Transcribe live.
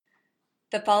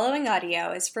The following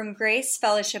audio is from Grace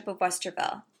Fellowship of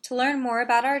Westerville. To learn more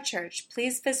about our church,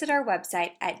 please visit our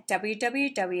website at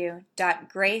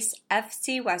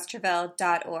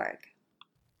www.gracefcwesterville.org.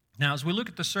 Now, as we look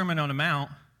at the Sermon on the Mount,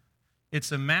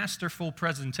 it's a masterful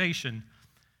presentation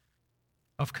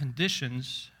of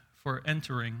conditions for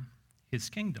entering his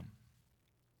kingdom.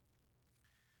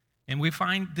 And we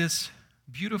find this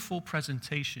beautiful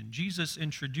presentation. Jesus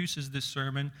introduces this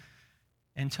sermon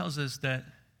and tells us that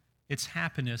it's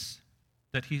happiness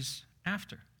that he's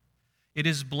after. It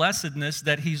is blessedness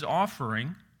that he's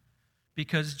offering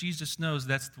because Jesus knows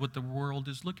that's what the world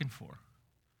is looking for.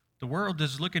 The world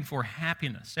is looking for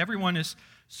happiness. Everyone is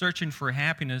searching for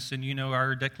happiness, and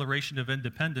our Declaration of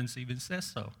Independence even says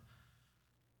so.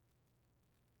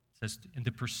 It says, in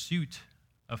the pursuit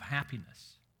of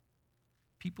happiness.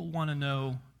 People want to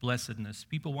know blessedness.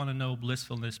 People want to know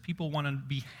blissfulness. People want to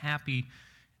be happy,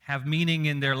 have meaning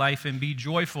in their life, and be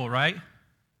joyful, right?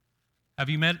 Have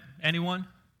you met anyone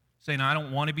saying, I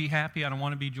don't want to be happy, I don't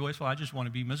want to be joyful, I just want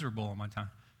to be miserable all my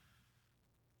time?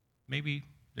 Maybe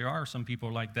there are some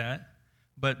people like that,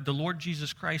 but the Lord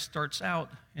Jesus Christ starts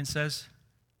out and says,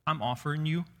 I'm offering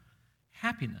you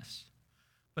happiness.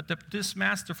 But this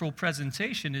masterful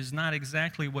presentation is not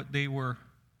exactly what they were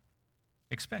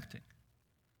expecting.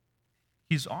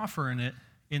 He's offering it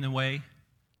in a way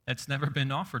that's never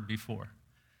been offered before.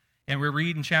 And we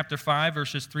read in chapter 5,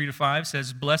 verses 3-5,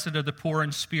 says, Blessed are the poor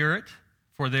in spirit,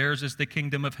 for theirs is the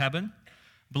kingdom of heaven.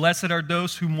 Blessed are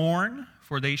those who mourn,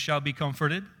 for they shall be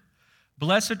comforted.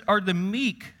 Blessed are the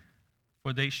meek,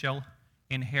 for they shall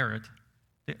inherit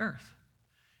the earth.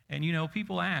 And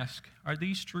people ask, are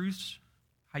these truths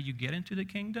how you get into the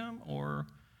kingdom or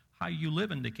how you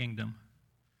live in the kingdom?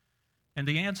 And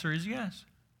the answer is yes.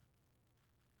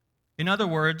 In other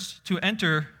words, to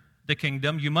enter the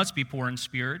kingdom, you must be poor in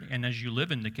spirit, and as you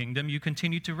live in the kingdom, you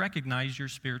continue to recognize your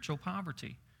spiritual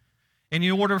poverty. And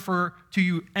in order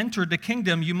to enter the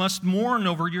kingdom, you must mourn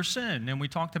over your sin, and we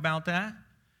talked about that.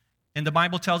 And the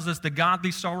Bible tells us the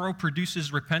godly sorrow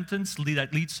produces repentance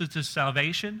that leads to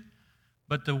salvation,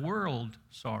 but the worldly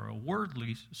sorrow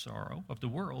of the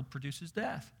world produces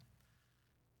death.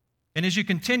 And as you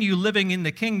continue living in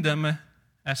the kingdom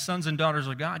as sons and daughters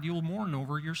of God, you will mourn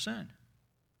over your sin.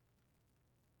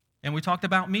 And we talked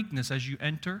about meekness. As you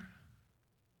enter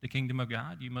the kingdom of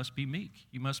God, you must be meek.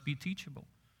 You must be teachable.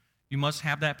 You must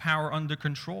have that power under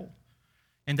control.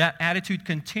 And that attitude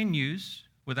continues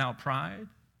without pride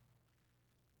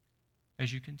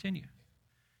as you continue.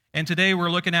 And today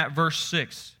we're looking at verse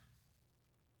 6.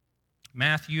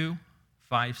 Matthew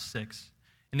 5:6.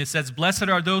 And it says, Blessed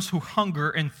are those who hunger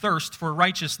and thirst for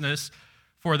righteousness,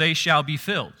 for they shall be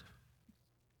filled.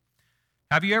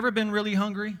 Have you ever been really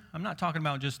hungry? I'm not talking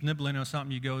about just nibbling on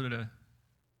something you go to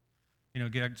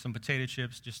get some potato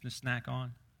chips just to snack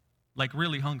on. Like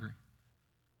really hungry.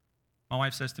 My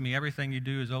wife says to me, everything you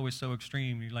do is always so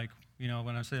extreme. You're like,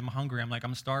 when I say I'm hungry, I'm like,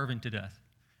 I'm starving to death.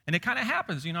 And it kind of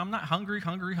happens, I'm not hungry,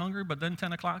 but then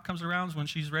 10 o'clock comes around when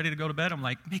she's ready to go to bed. I'm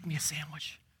like, make me a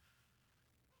sandwich.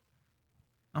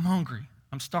 I'm hungry.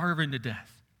 I'm starving to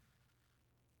death.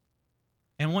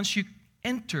 And once you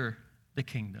enter the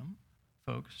kingdom,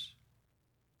 folks,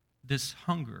 this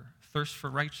hunger, thirst for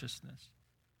righteousness,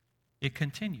 it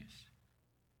continues.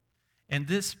 And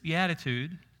this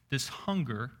beatitude, this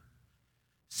hunger,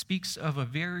 speaks of a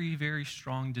very, very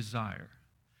strong desire.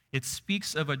 It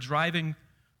speaks of a driving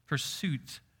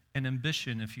pursuit and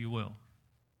ambition, if you will.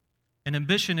 And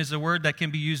ambition is a word that can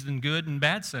be used in good and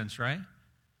bad sense, right?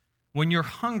 When you're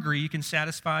hungry, you can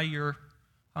satisfy your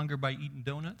hunger by eating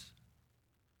donuts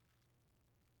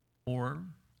or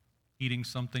eating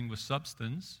something with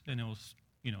substance, and it'll,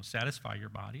 satisfy your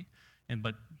body.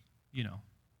 But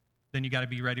then you got to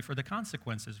be ready for the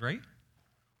consequences, right?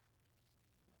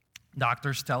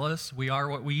 Doctors tell us we are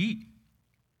what we eat.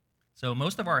 So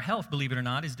most of our health, believe it or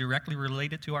not, is directly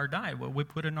related to our diet, what we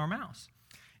put in our mouths.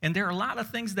 And there are a lot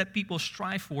of things that people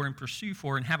strive for and pursue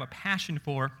for and have a passion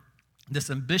for,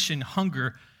 this ambition,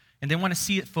 hunger, and they want to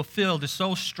see it fulfilled. It's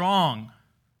so strong.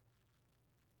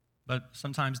 But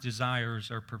sometimes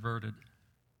desires are perverted.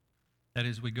 That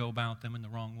is, we go about them in the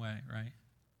wrong way, right?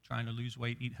 Trying to lose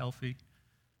weight, eat healthy,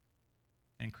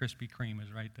 and Krispy Kreme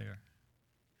is right there.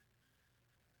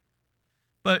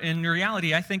 But in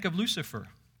reality, I think of Lucifer.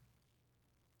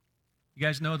 You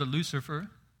guys know that Lucifer,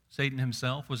 Satan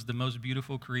himself, was the most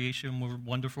beautiful creation,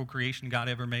 wonderful creation God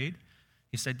ever made.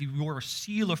 He said, you are a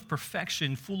seal of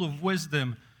perfection, full of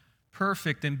wisdom,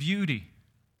 perfect in beauty.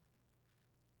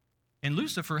 And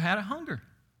Lucifer had a hunger.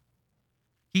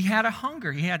 He had a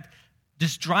hunger. He had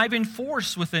this driving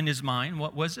force within his mind.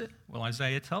 What was it? Well,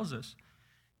 Isaiah tells us.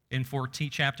 In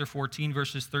chapter 14,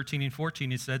 verses 13 and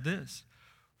 14, it said this,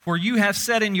 "For you have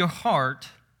said in your heart,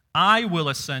 I will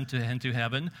ascend into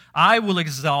heaven. I will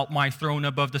exalt my throne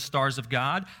above the stars of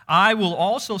God. I will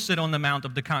also sit on the mount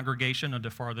of the congregation on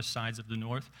the farthest sides of the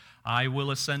north. I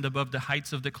will ascend above the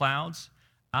heights of the clouds.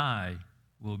 I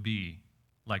will be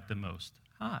like the Most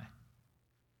High."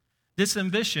 This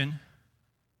ambition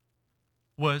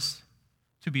was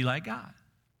to be like God.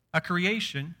 A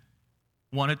creation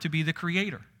wanted to be the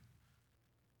creator.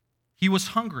 He was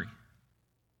hungry.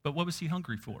 But what was he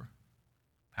hungry for?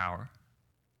 Power.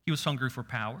 He was hungry for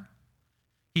power.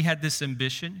 He had this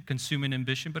ambition, consuming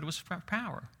ambition, but it was for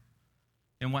power.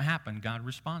 And what happened? God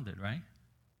responded, right?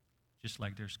 Just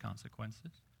like there's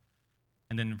consequences.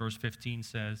 And then in verse 15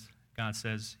 says, God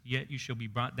says, "Yet you shall be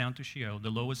brought down to Sheol,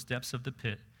 the lowest depths of the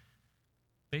pit."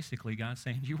 Basically, God's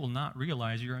saying, you will not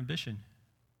realize your ambition.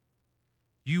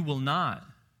 You will not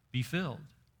be filled.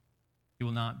 You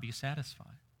will not be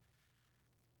satisfied.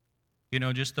 You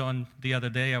know, just on the other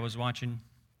day, I was watching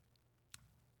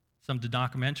some of the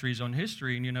documentaries on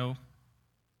history, and, you know,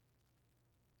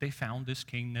 they found this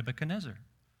King Nebuchadnezzar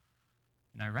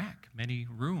in Iraq, many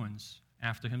ruins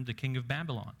after him, the king of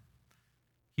Babylon.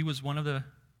 He was one of the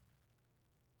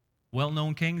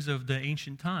well-known kings of the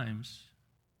ancient times.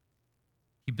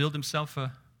 He built himself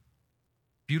a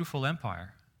beautiful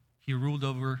empire. He ruled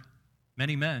over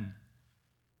many men.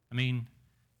 I mean,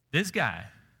 this guy,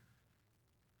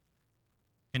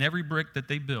 in every brick that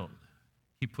they built,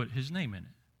 he put his name in it.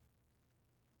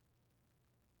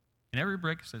 And every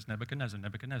brick says Nebuchadnezzar,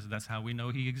 Nebuchadnezzar. That's how we know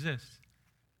he exists,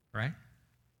 right?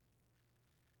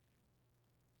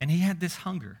 And he had this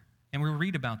hunger. And we'll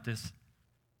read about this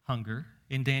hunger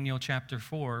in Daniel chapter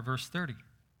 4, verse 30.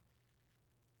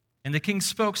 "And the king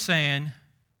spoke, saying,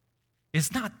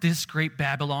 Is not this great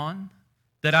Babylon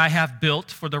that I have built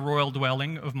for the royal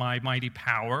dwelling of my mighty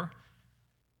power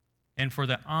and for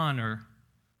the honor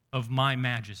of my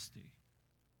majesty?"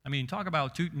 I mean, talk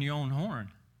about tooting your own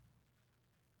horn.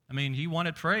 I mean, he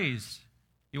wanted praise.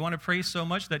 He wanted praise so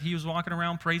much that he was walking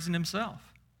around praising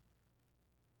himself.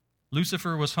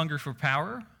 Lucifer was hungry for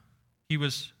power. He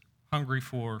was hungry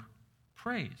for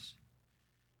praise.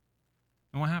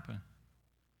 And what happened?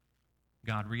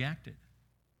 God reacted.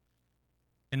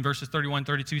 In verses 31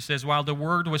 32 says, "While the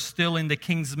word was still in the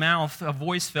king's mouth, a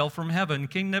voice fell from heaven.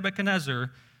 King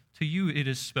Nebuchadnezzar, to you it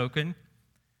is spoken,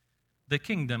 the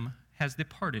kingdom has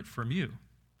departed from you."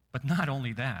 But not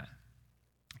only that.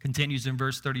 Continues in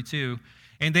verse 32,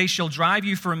 "And they shall drive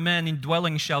you from men, and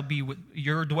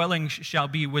your dwelling shall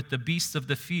be with the beasts of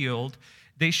the field.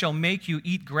 They shall make you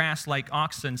eat grass like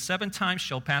oxen. 7 times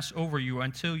shall pass over you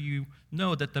until you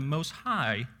know that the Most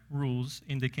High rules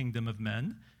in the kingdom of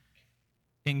men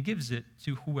and gives it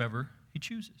to whoever he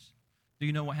chooses." Do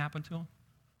you know what happened to him?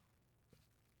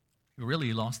 He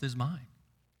really lost his mind.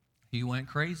 He went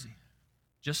crazy.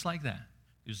 Just like that.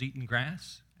 He was eating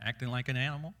grass, acting like an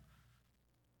animal.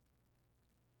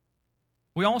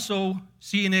 We also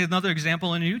see another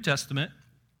example in the New Testament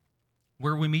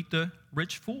where we meet the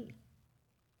rich fool.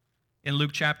 In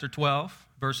Luke chapter 12,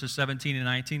 verses 17 and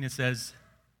 19, it says,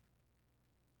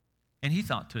 "And he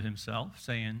thought to himself,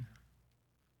 saying,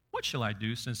 What shall I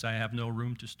do, since I have no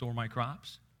room to store my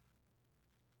crops?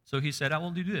 So he said, I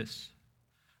will do this.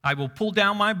 I will pull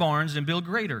down my barns and build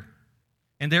greater,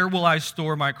 and there will I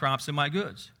store my crops and my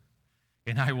goods.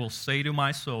 And I will say to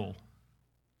my soul,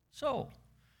 Soul,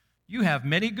 you have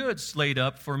many goods laid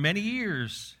up for many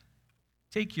years.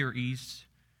 Take your ease,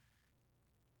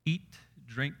 eat,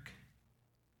 drink,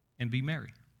 and be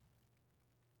merry."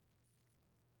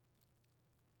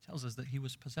 It tells us that he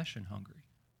was possession hungry.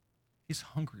 He's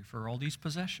hungry for all these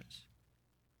possessions.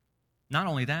 Not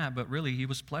only that, but really he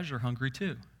was pleasure hungry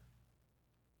too.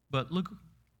 But Luke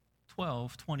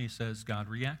 12:20 says God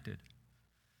reacted.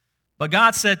 "But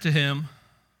God said to him,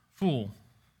 Fool,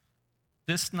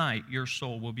 this night your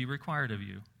soul will be required of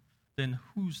you. Then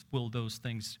whose will those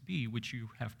things be which you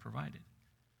have provided?"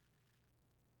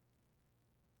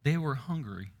 They were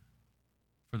hungry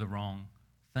for the wrong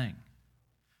thing.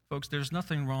 Folks, there's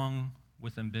nothing wrong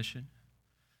with ambition.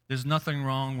 There's nothing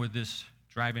wrong with this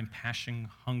driving passion,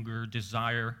 hunger,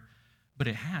 desire, but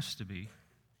it has to be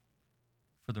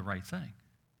for the right thing.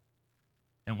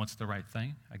 And what's the right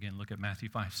thing? Again, look at Matthew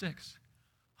 5:6.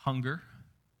 Hunger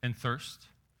and thirst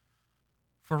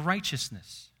for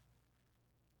righteousness.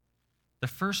 The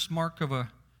first mark of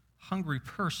a hungry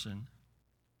person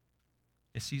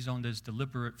is he's on this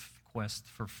deliberate quest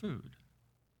for food.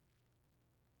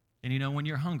 And you know, when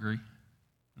you're hungry,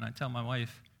 and I tell my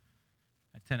wife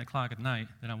at 10 o'clock at night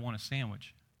that I want a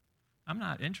sandwich, I'm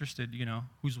not interested,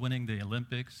 who's winning the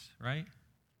Olympics, right?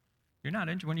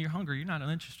 When you're hungry, you're not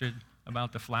interested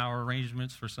about the flower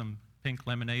arrangements for some pink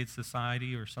lemonade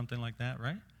society or something like that,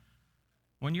 right?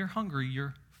 When you're hungry,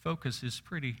 your focus is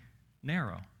pretty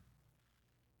narrow.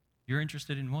 You're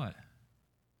interested in what?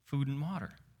 Food and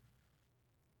water.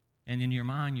 And in your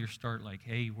mind, you start like,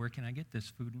 hey, where can I get this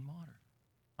food and water?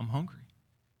 I'm hungry,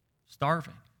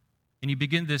 starving. And you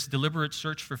begin this deliberate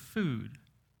search for food.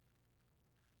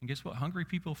 And guess what? Hungry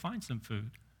people find some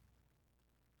food.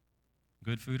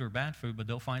 Good food or bad food, but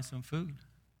they'll find some food.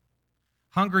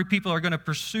 Hungry people are going to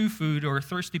pursue food, or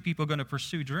thirsty people are going to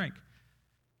pursue drink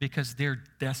because they're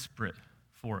desperate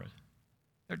for it.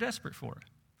 They're desperate for it.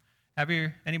 Have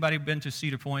anybody been to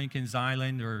Cedar Point, Kings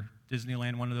Island, or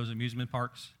Disneyland, one of those amusement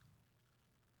parks?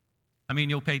 I mean,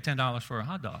 you'll pay $10 for a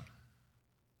hot dog,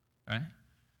 right?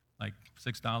 Like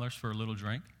 $6 for a little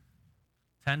drink,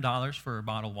 $10 for a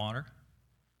bottle of water,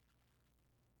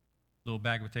 little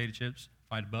bag of potato chips,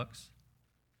 $5.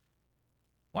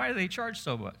 Why do they charge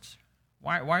so much?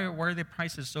 Why are their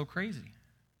prices so crazy?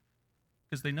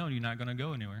 Because they know you're not going to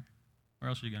go anywhere. Where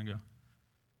else are you going to go?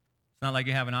 It's not like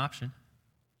you have an option.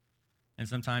 And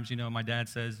sometimes, my dad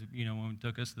says, when we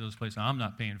took us to those places, I'm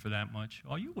not paying for that much.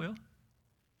 Oh, you will.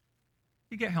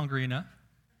 You get hungry enough.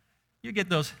 You get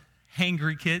those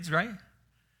hangry kids, right?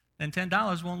 Then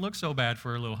 $10 won't look so bad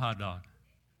for a little hot dog.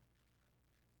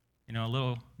 A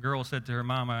little girl said to her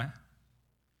mama,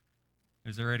 it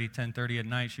was already 10:30 at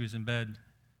night, she was in bed,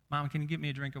 Mama, can you get me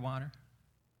a drink of water?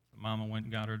 So Mama went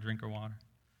and got her a drink of water.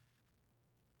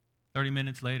 30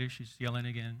 minutes later, she's yelling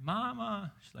again,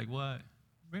 Mama! She's like, what?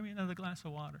 Bring me another glass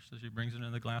of water. So she brings her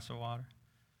another glass of water.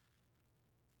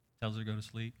 Tells her to go to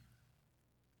sleep.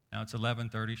 Now it's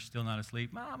 11:30, she's still not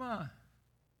asleep. Mama,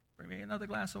 bring me another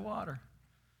glass of water.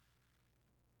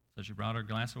 So she brought her a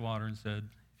glass of water and said,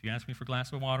 if you ask me for a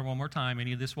glass of water one more time,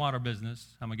 any of this water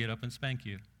business, I'm going to get up and spank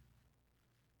you.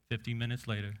 15 minutes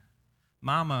later,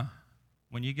 Mama,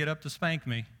 when you get up to spank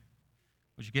me,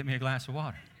 would you get me a glass of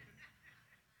water?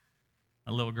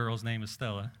 A little girl's name is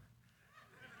Stella.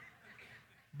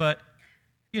 But,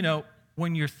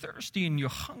 when you're thirsty and you're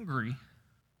hungry,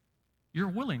 you're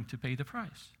willing to pay the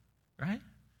price, right?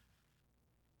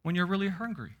 When you're really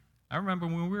hungry. I remember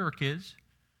when we were kids,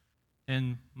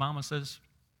 and Mama says,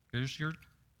 here's your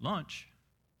lunch.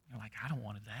 You're like, I don't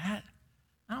want that.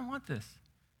 I don't want this.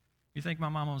 You think my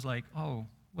mama was like, oh,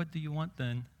 what do you want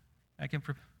then?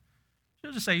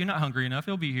 She'll just say, you're not hungry enough.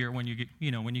 He'll be here when you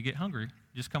get hungry.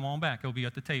 Just come on back. He'll be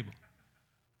at the table.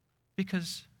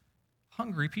 Because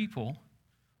hungry people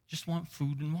just want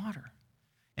food and water.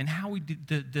 And how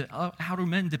the outer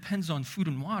men depends on food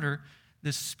and water,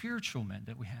 the spiritual men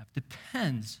that we have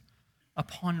depends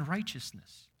upon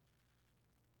righteousness.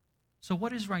 So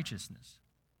what is righteousness?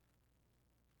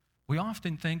 We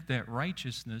often think that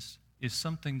righteousness is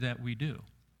something that we do.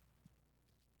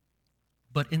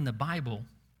 But in the Bible,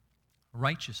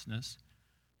 righteousness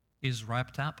is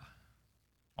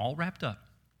all wrapped up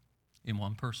in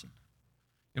one person.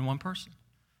 In one person.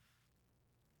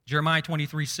 Jeremiah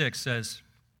 23:6 says,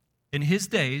 in his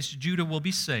days, Judah will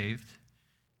be saved,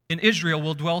 and Israel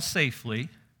will dwell safely.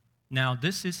 Now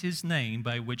this is his name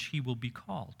by which he will be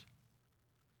called.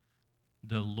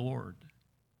 The Lord,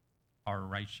 our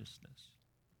righteousness.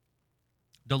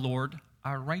 The Lord,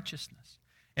 our righteousness.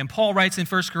 And Paul writes in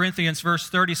 1 Corinthians verse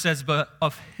 30, says, but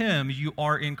of him you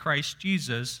are in Christ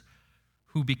Jesus,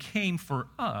 who became for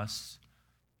us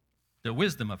the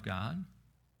wisdom of God,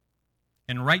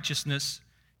 and righteousness,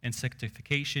 and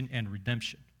sanctification, and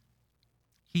redemption.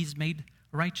 He's made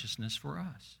righteousness for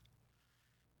us.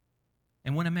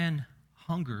 And when a man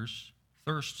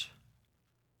thirsts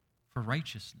for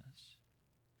righteousness,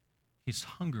 he's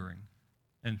hungering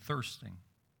and thirsting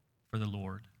for the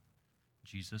Lord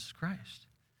Jesus Christ.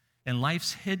 And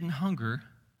life's hidden hunger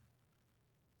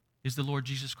is the Lord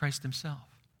Jesus Christ himself.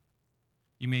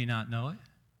 You may not know it.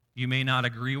 You may not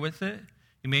agree with it.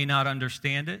 You may not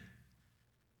understand it.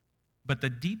 But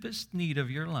the deepest need of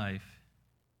your life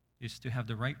is to have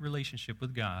the right relationship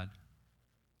with God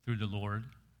through the Lord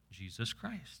Jesus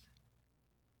Christ.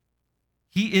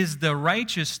 He is the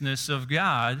righteousness of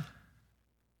God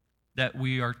that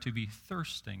we are to be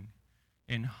thirsting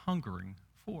and hungering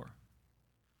for.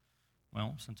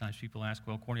 Well, sometimes people ask,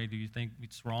 well, Courtney, do you think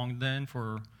it's wrong then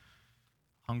for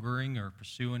hungering or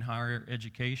pursuing higher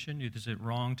education? Is it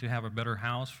wrong to have a better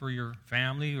house for your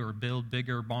family or build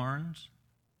bigger barns?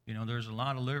 There's a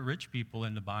lot of rich people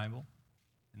in the Bible,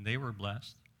 and they were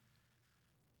blessed.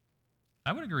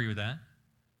 I would agree with that.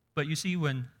 But you see,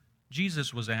 when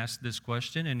Jesus was asked this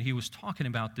question, and he was talking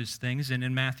about these things, and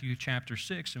in Matthew chapter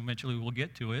 6, and eventually we'll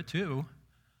get to it too,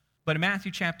 but in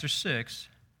Matthew chapter 6,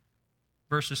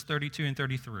 verses 32 and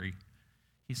 33,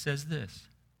 he says this.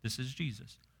 This is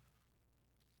Jesus.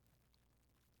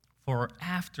 For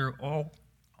after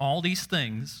all these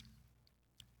things,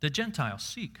 the Gentiles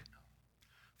seek.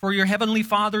 For your heavenly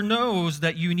Father knows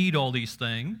that you need all these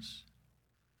things.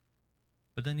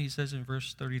 But then he says in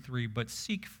verse 33, but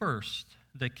seek first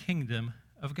the kingdom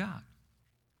of God.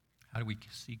 How do we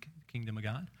seek the kingdom of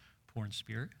God? Poor in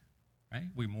spirit, right?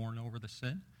 We mourn over the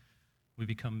sin. We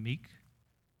become meek.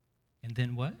 And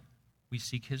then what? We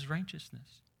seek his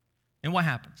righteousness. And what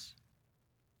happens?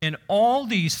 And all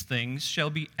these things shall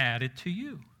be added to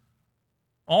you.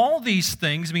 All these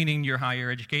things, meaning your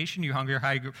higher education, your hunger,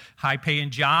 high-paying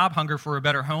job, hunger for a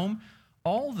better home,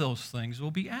 all those things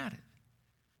will be added.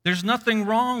 There's nothing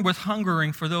wrong with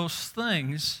hungering for those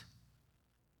things,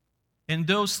 and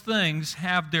those things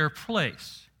have their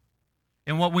place.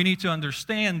 And what we need to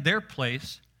understand, their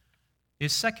place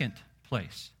is second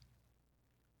place.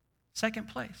 Second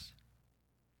place.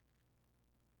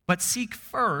 But seek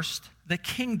first the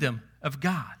kingdom of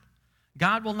God.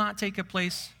 God will not take a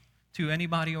place to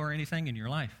anybody or anything in your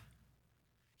life.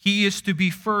 He is to be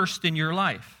first in your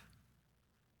life.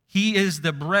 He is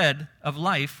the bread of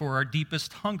life for our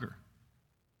deepest hunger.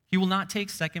 He will not take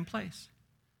second place.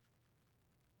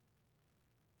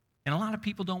 And a lot of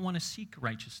people don't want to seek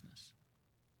righteousness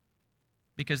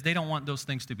because they don't want those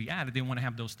things to be added. They want to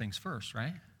have those things first,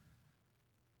 right?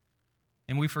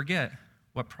 And we forget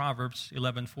what Proverbs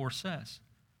 11:4 says.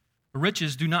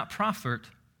 Riches do not profit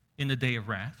in the day of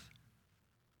wrath.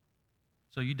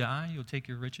 So you die, you'll take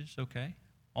your riches, okay.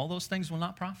 All those things will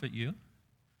not profit you.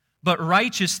 But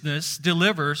righteousness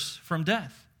delivers from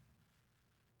death.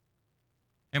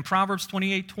 And Proverbs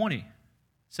 28:20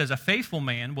 says, a faithful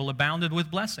man will abound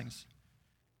with blessings.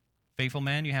 Faithful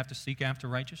man, you have to seek after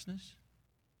righteousness.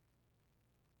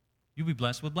 You'll be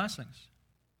blessed with blessings.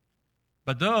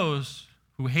 But those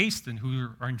who hasten, who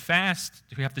are in fast,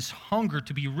 who have this hunger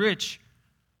to be rich,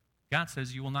 God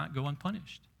says you will not go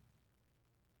unpunished.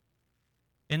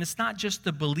 And it's not just the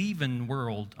unbelieving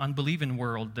world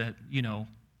that,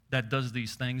 that does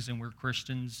these things and we're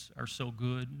Christians are so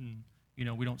good and,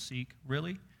 we don't seek.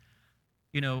 Really?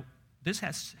 This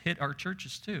has hit our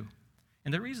churches too.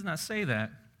 And the reason I say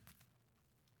that,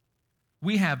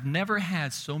 we have never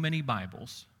had so many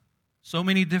Bibles, so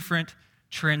many different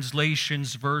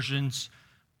translations, versions,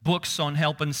 books on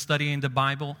helping studying the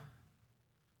Bible,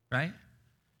 right?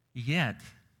 Yet,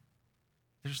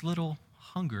 there's little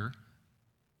hunger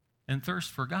and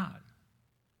thirst for God.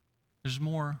 There's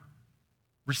more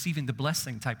receiving the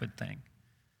blessing type of thing,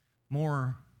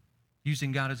 more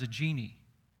using God as a genie.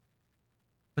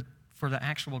 But for the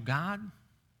actual God,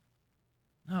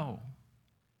 no.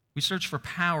 We search for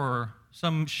power.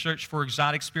 Some search for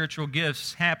exotic spiritual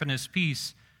gifts, happiness,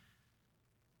 peace.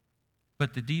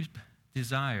 But the deep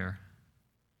desire,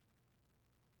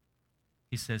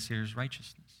 he says here, is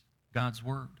righteousness, God's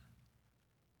word.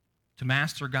 To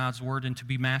master God's word and to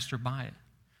be mastered by it.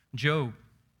 Job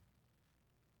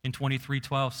in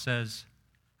 23:12 says,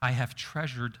 I have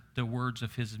treasured the words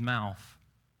of his mouth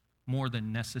more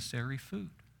than necessary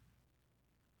food.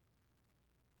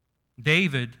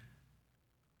 David,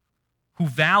 who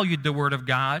valued the word of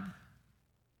God,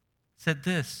 said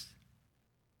this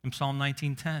in Psalm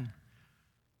 19:10.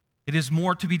 It is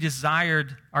more to be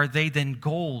desired are they than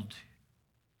gold,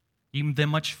 even than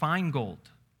much fine gold.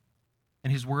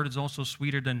 And his word is also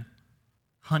sweeter than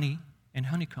honey and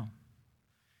honeycomb.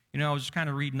 I was kind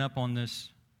of reading up on this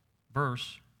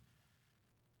verse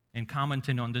and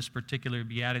commenting on this particular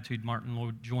beatitude. Martin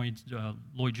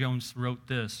Lloyd-Jones wrote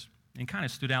this and kind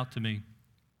of stood out to me. It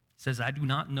says, I do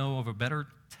not know of a better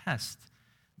test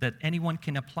that anyone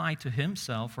can apply to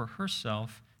himself or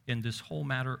herself in this whole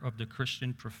matter of the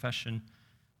Christian profession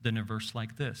than a verse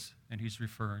like this. And he's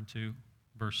referring to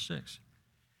verse 6.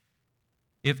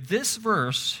 If this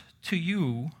verse to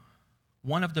you,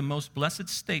 one of the most blessed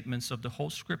statements of the whole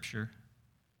Scripture,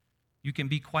 you can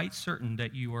be quite certain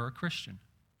that you are a Christian.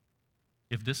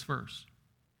 If this verse.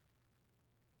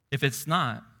 If it's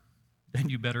not, then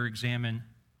you better examine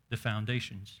the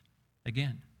foundations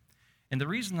again. And the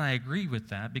reason I agree with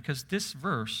that, because this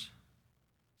verse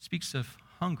speaks of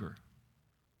hunger.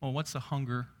 Well, what's a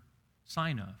hunger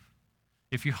sign of?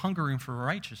 If you're hungering for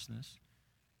righteousness,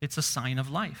 it's a sign of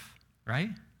life,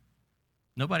 right?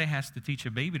 Nobody has to teach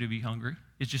a baby to be hungry.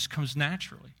 It just comes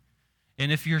naturally.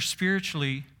 And if you're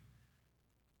spiritually,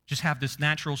 just have this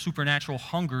natural, supernatural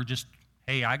hunger, just,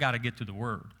 hey, I got to get to the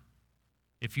Word.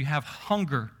 If you have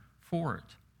hunger for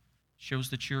it, shows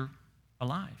that you're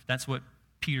alive. That's what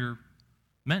Peter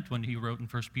meant when he wrote in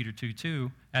 1 Peter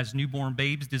 2:2, as newborn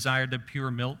babes desire the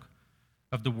pure milk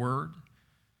of the Word,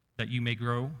 that you may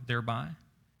grow thereby.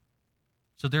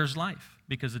 So there's life,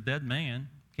 because a dead man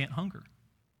can't hunger.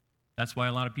 That's why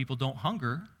a lot of people don't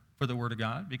hunger for the Word of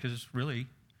God, because really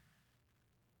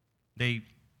they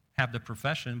have the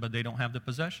profession, but they don't have the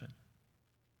possession.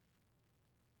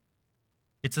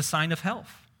 It's a sign of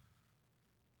health.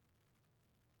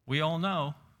 We all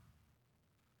know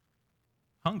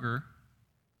hunger,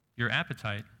 your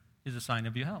appetite, is a sign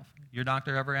of your health. Your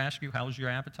doctor ever ask you, how's your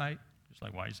appetite? It's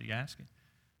like, why is he asking?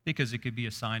 Because it could be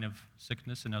a sign of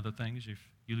sickness and other things if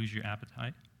you lose your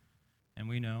appetite. And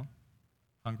we know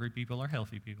hungry people are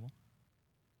healthy people.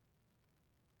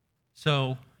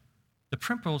 So the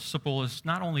principle is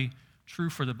not only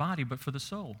true for the body, but for the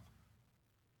soul.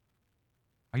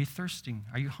 Are you thirsting?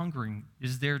 Are you hungering?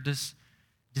 Is there this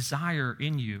desire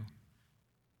in you?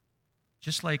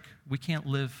 Just like we can't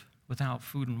live without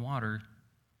food and water,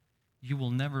 you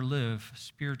will never live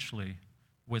spiritually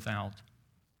without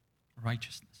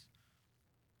righteousness.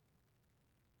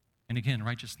 And again,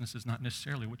 righteousness is not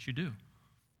necessarily what you do.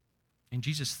 And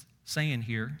Jesus saying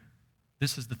here,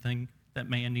 this is the thing that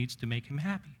man needs to make him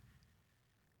happy.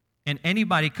 And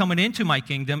anybody coming into my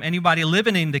kingdom, anybody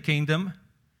living in the kingdom,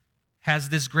 has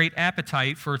this great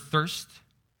appetite for thirst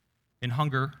and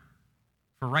hunger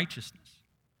for righteousness.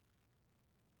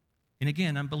 And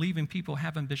again, I'm believing people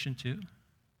have ambition too.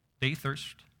 They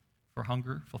thirst for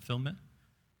hunger, fulfillment,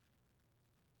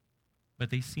 but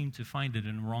they seem to find it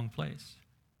in the wrong place.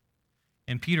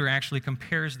 And Peter actually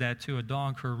compares that to a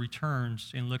dog who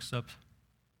returns and licks up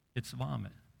its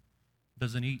vomit,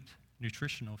 doesn't eat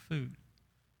nutritional food.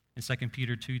 And 2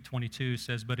 Peter 2:22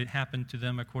 says, but it happened to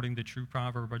them according to the true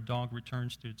proverb, a dog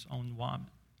returns to its own vomit.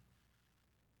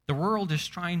 The world is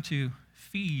trying to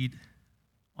feed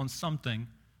on something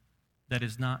that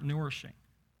is not nourishing.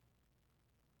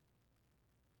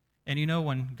 And you know,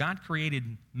 when God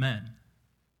created men,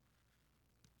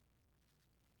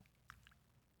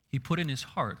 he put in his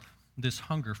heart this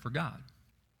hunger for God.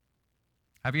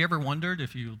 Have you ever wondered,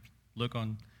 if you look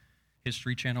on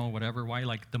History Channel or whatever, why,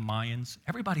 like the Mayans,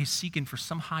 everybody's seeking for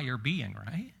some higher being,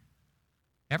 right?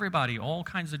 Everybody, all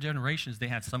kinds of generations, they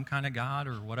had some kind of God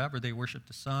or whatever. They worshiped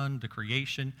the sun, the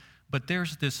creation. But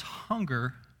there's this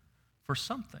hunger for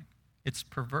something. It's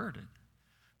perverted.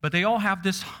 But they all have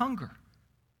this hunger.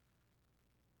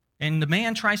 And the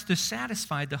man tries to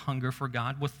satisfy the hunger for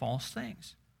God with false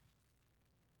things.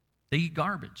 They eat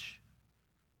garbage,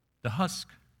 the husk.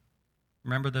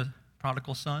 Remember the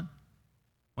prodigal son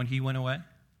when he went away?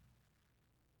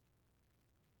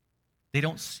 They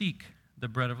don't seek the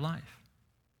bread of life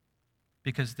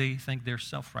because they think they're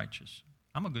self-righteous.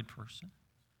 I'm a good person.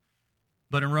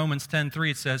 But in Romans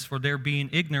 10:3 it says, for they're being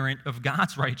ignorant of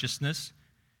God's righteousness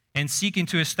and seeking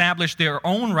to establish their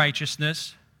own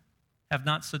righteousness, have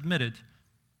not submitted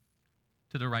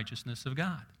to the righteousness of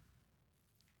God.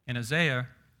 In Isaiah,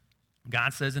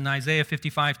 God says in Isaiah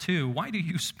 55:2, why do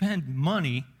you spend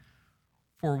money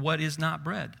for what is not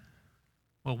bread?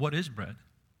 Well, what is bread?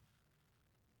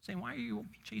 Saying, why are you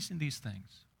chasing these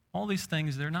things? All these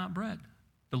things, they're not bread.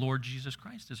 The Lord Jesus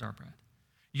Christ is our bread.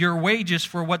 Your wages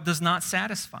for what does not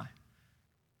satisfy.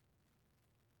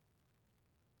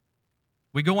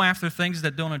 We go after things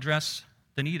that don't address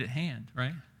the need at hand,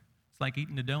 right? It's like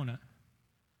eating a donut,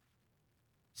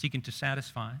 seeking to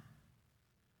satisfy.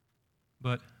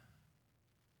 But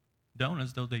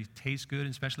donuts, though they taste good,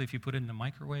 especially if you put it in the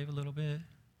microwave a little bit,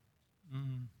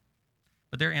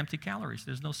 but they're empty calories.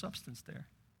 There's no substance there.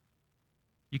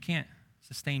 You can't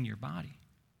sustain your body.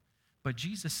 But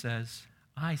Jesus says,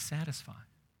 I satisfy.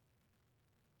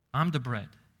 I'm the bread.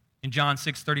 In John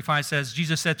 6:35 says,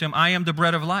 Jesus said to him, I am the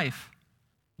bread of life.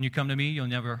 And you come to me, you'll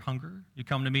never hunger. You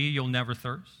come to me, you'll never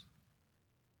thirst.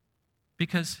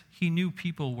 Because he knew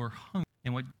people were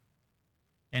hungry,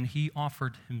 and he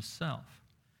offered himself.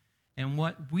 And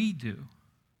what we do,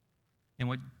 and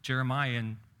what Jeremiah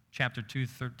in chapter 2,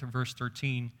 verse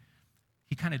 13,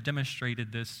 he kind of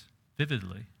demonstrated this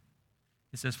vividly.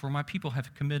 It says, for my people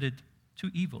have committed two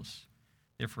evils.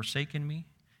 They've forsaken me,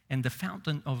 and the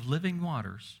fountain of living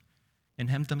waters, and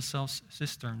hemmed themselves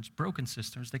cisterns, broken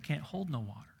cisterns that can't hold no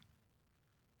water.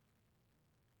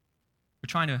 We're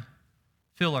trying to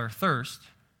fill our thirst,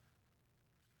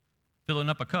 filling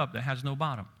up a cup that has no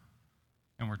bottom,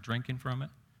 and we're drinking from it.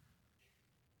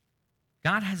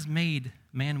 God has made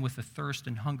man with a thirst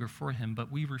and hunger for him,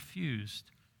 but we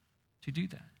refused to do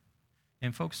that.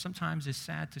 And folks, sometimes it's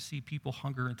sad to see people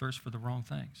hunger and thirst for the wrong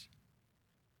things.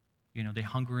 You know, they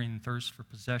hunger and thirst for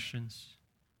possessions,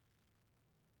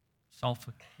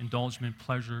 self-indulgent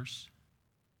pleasures,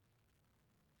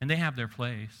 and they have their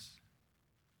place.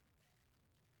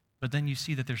 But then you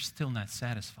see that they're still not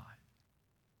satisfied.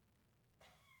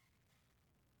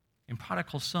 And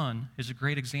prodigal son is a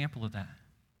great example of that.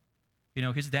 You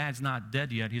know, his dad's not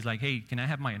dead yet. He's like, hey, can I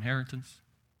have my inheritance?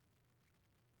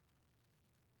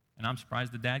 And I'm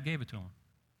surprised the dad gave it to him.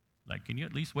 Like, can you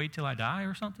at least wait till I die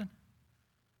or something?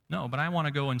 No, but I want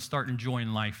to go and start enjoying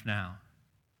life now.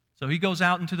 So he goes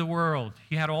out into the world.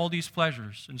 He had all these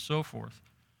pleasures and so forth.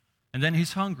 And then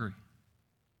he's hungry.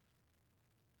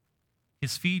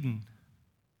 He's feeding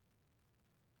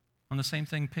on the same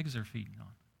thing pigs are feeding on.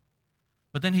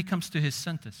 But then he comes to his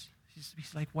senses.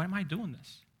 He's like, why am I doing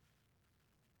this?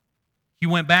 He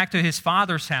went back to his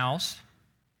father's house.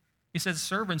 He said,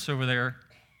 servants over there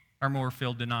are more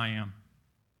filled than I am.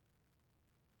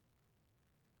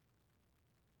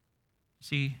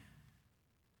 See,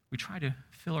 we try to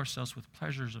fill ourselves with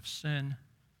pleasures of sin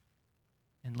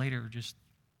and later just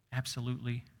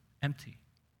absolutely empty.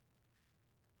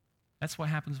 That's what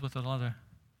happens with a lot of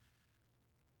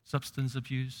substance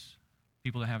abuse,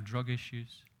 people that have drug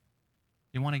issues.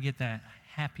 They want to get that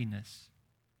happiness,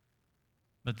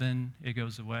 but then it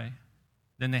goes away.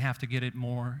 Then they have to get it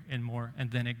more and more,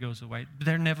 and then it goes away.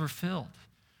 They're never filled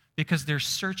because they're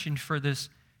searching for this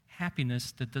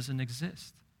happiness that doesn't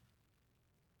exist.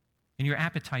 And your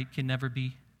appetite can never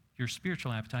be, your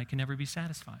spiritual appetite can never be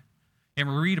satisfied. And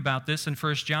we read about this in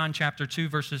 1 John chapter 2,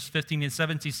 verses 15 and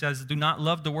 17 says, do not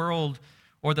love the world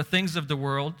or the things of the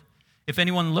world. If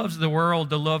anyone loves the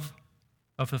world, the love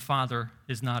of the Father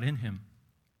is not in him.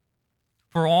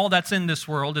 For all that's in this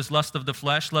world is lust of the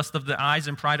flesh, lust of the eyes,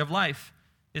 and pride of life.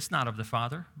 It's not of the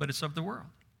Father, but it's of the world.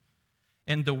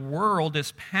 And the world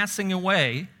is passing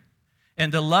away,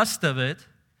 and the lust of it,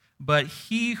 but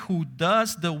he who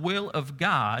does the will of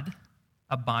God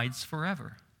abides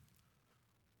forever.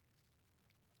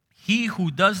 He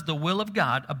who does the will of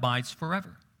God abides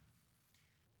forever.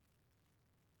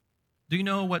 Do you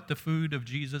know what the food of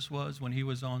Jesus was when he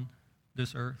was on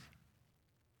this earth?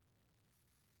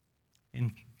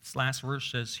 In this last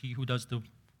verse says, he who does the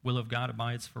will of God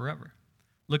abides forever.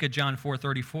 Look at John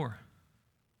 4:34.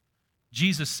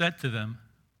 Jesus said to them,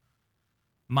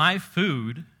 my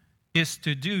food is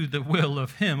to do the will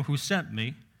of him who sent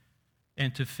me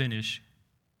and to finish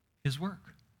his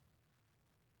work.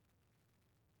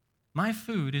 My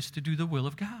food is to do the will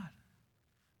of God.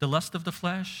 The lust of the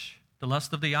flesh, the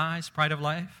lust of the eyes, pride of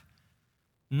life,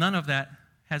 none of that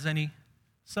has any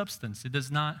substance. It does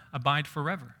not abide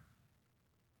forever.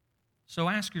 So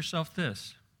ask yourself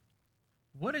this,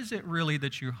 what is it really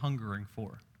that you're hungering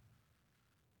for?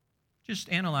 Just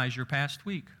analyze your past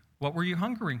week. What were you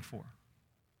hungering for?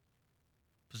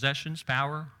 Possessions,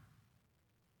 power,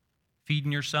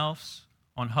 feeding yourselves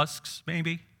on husks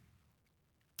maybe?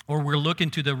 Or we're looking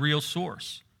to the real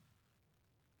source.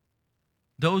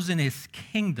 Those in his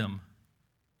kingdom,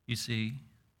 you see,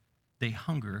 they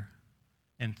hunger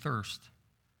and thirst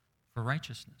for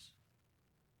righteousness.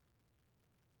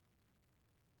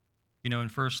 You know, in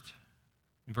verse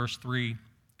 3,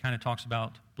 kind of talks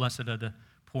about blessed are the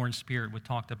poor in spirit. We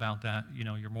talked about that. You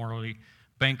know, you're morally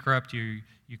bankrupt, you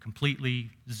completely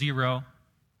zero.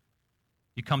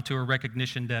 You come to a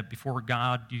recognition that before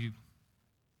God you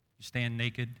stand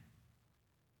naked,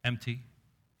 empty,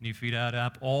 and you feed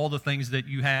up all the things that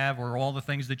you have or all the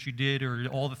things that you did or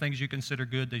all the things you consider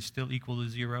good, they still equal to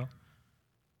zero.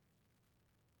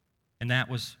 And that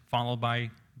was followed by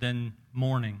then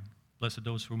mourning. Blessed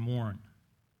those who mourn.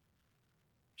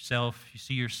 You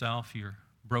see yourself, you're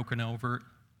broken over it.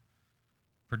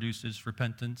 Produces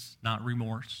repentance, not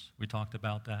remorse. We talked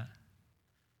about that.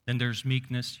 Then there's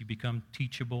meekness. You become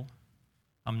teachable.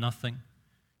 I'm nothing.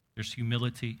 There's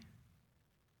humility.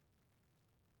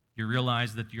 You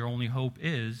realize that your only hope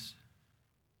is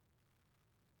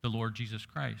the Lord Jesus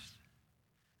Christ.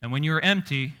 And when you're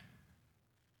empty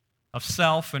of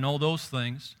self and all those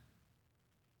things,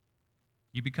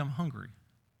 you become hungry.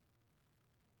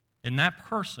 And that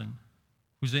person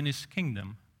who's in his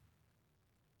kingdom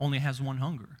only has one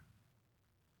hunger.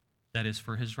 That is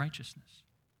for his righteousness.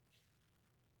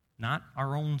 Not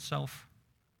our own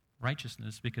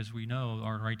self-righteousness, because we know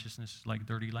our righteousness is like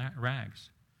dirty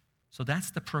rags. So that's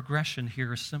the progression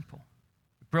here is simple.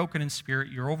 Broken in spirit,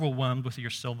 you're overwhelmed with your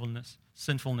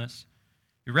sinfulness.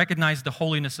 You recognize the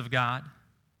holiness of God,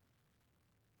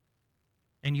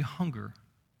 and you hunger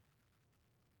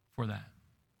for that.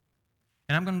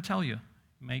 And I'm going to tell you,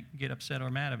 you may get upset or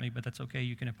mad at me, but that's okay.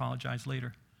 You can apologize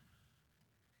later.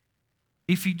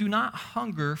 If you do not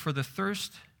hunger for the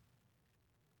thirst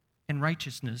and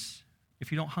righteousness,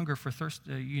 if you don't hunger for thirst,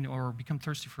 or become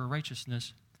thirsty for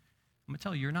righteousness, I'm going to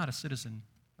tell you, you're not a citizen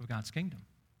of God's kingdom.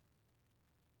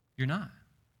 You're not.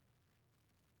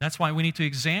 That's why we need to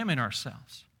examine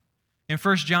ourselves. In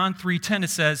 1 John 3:10, it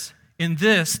says, In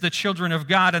this, the children of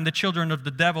God and the children of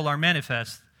the devil are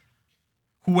manifest.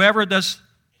 Whoever does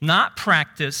not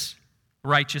practice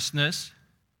righteousness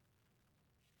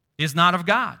is not of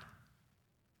God,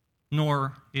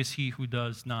 nor is he who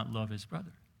does not love his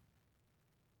brother.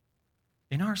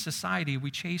 In our society, we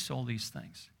chase all these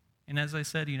things. And as I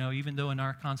said, even though in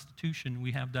our Constitution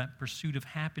we have that pursuit of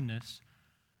happiness,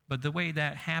 but the way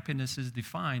that happiness is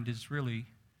defined is really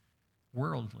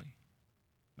worldly.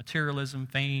 Materialism,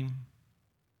 fame,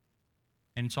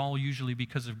 and it's all usually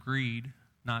because of greed,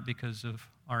 not because of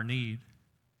our need.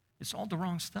 It's all the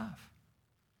wrong stuff.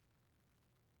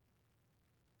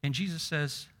 And Jesus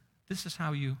says, this is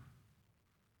how you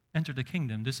enter the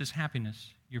kingdom. This is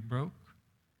happiness. You're broke,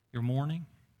 you're mourning,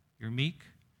 you're meek,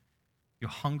 you're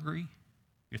hungry,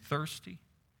 you're thirsty.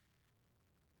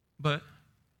 But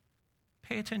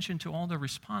pay attention to all the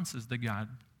responses that God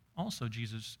also,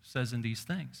 Jesus says in these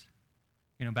things.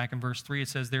 Back in verse 3, it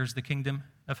says, there's the kingdom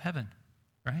of heaven,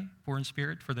 right? Poor in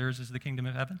spirit, for theirs is the kingdom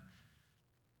of heaven.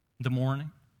 The mourning,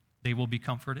 they will be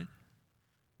comforted.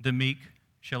 The meek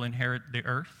shall inherit the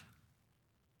earth.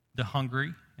 The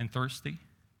hungry and thirsty,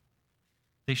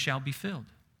 they shall be filled.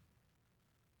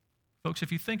 Folks,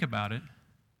 if you think about it,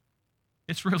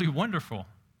 it's really wonderful.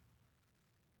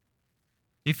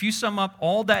 If you sum up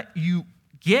all that you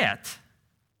get,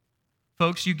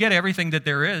 folks, you get everything that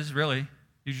there is, really.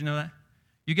 Did you know that?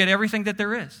 You get everything that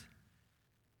there is.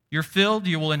 You're filled,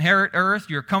 you will inherit earth,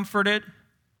 you're comforted.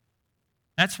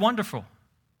 That's wonderful.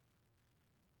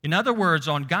 In other words,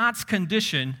 on God's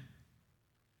condition,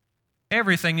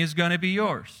 everything is going to be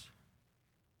yours.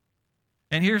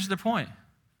 And here's the point.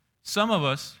 Some of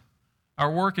us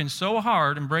are working so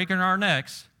hard and breaking our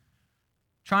necks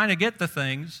trying to get the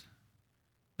things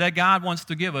that God wants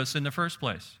to give us in the first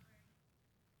place.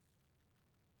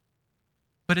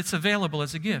 But it's available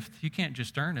as a gift. You can't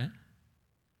just earn it.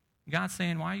 God's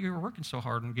saying, why are you working so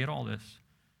hard and get all this?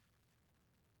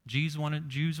 Jews wanted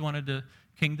the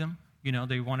kingdom.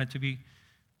 They wanted to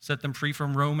set them free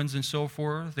from Romans and so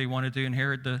forth. They wanted to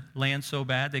inherit the land so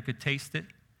bad they could taste it.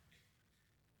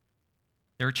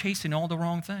 They were chasing all the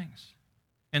wrong things.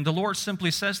 And the Lord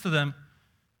simply says to them,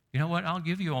 you know what? I'll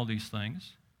give you all these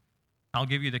things. I'll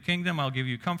give you the kingdom. I'll give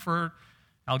you comfort.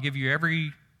 I'll give you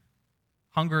every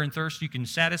hunger and thirst you can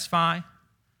satisfy.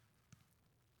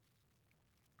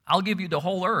 I'll give you the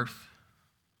whole earth.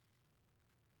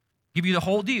 Give you the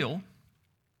whole deal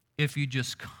if you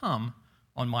just come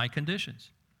on my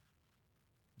conditions.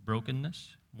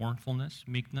 Brokenness, mournfulness,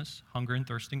 meekness, hunger and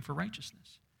thirsting for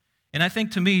righteousness. And I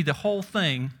think to me, the whole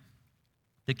thing,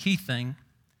 the key thing,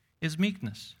 is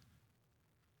meekness.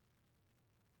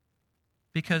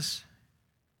 Because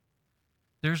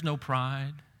there's no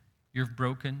pride. You're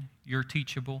broken. You're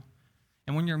teachable.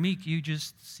 And when you're meek, you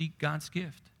just seek God's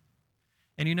gift.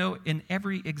 And in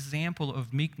every example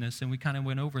of meekness, and we kind of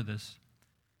went over this,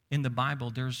 in the Bible,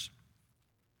 there's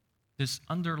this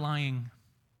underlying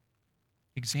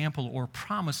example or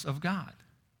promise of God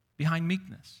behind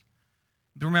meekness.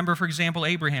 Remember, for example,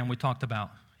 Abraham we talked about.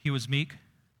 He was meek.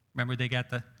 Remember they got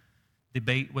the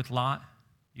debate with Lot?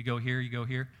 You go here, you go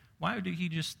here. Why did he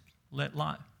just let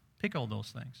Lot pick all those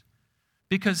things?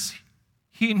 Because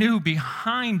he knew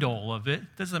behind all of it,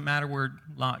 doesn't matter where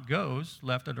Lot goes,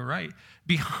 left or to right,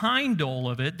 behind all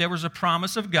of it, there was a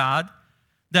promise of God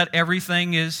that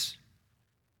everything is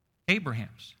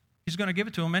Abraham's. He's going to give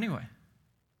it to him anyway.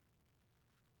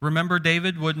 Remember,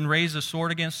 David wouldn't raise a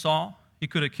sword against Saul. He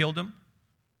could have killed him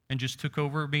and just took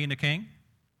over being the king.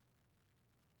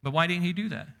 But why didn't he do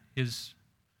that? His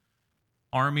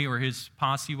army or his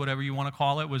posse, whatever you want to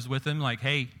call it, was with him like,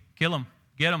 hey, kill him,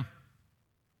 get him,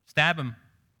 stab him.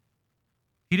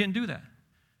 He didn't do that.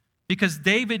 Because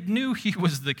David knew he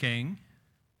was the king.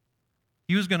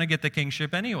 He was going to get the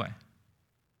kingship anyway.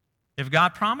 If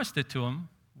God promised it to him,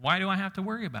 why do I have to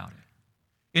worry about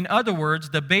it? In other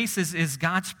words, the basis is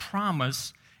God's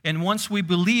promise, and once we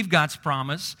believe God's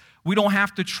promise, we don't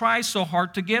have to try so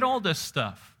hard to get all this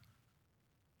stuff.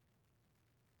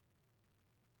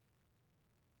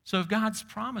 So if God's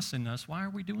promising us, why are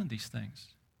we doing these things?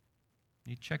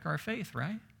 You check our faith,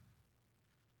 right?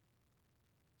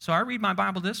 So I read my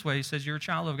Bible this way. It says, you're a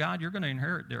child of God, you're going to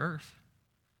inherit the earth.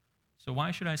 So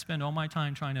why should I spend all my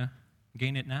time trying to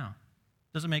gain it now?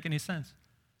 Doesn't make any sense,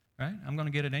 right? I'm going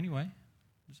to get it anyway.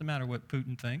 Doesn't matter what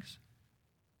Putin thinks.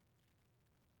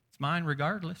 It's mine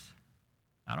regardless.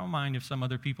 I don't mind if some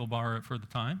other people borrow it for the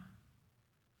time.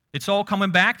 It's all coming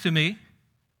back to me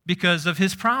because of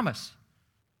his promise.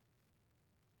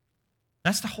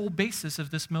 That's the whole basis of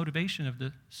this motivation of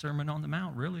the Sermon on the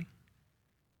Mount, really.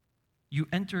 You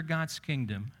enter God's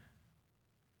kingdom,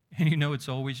 and you know it's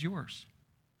always yours.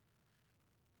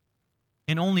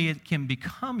 And only it can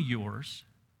become yours,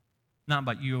 not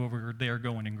by you over there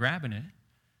going and grabbing it.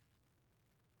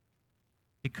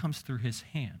 It comes through his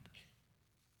hand.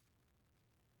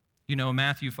 You know,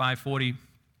 Matthew 5:40,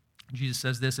 Jesus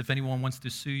says this, if anyone wants to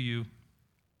sue you,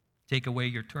 take away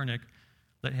your tunic,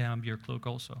 let him have your cloak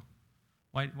also.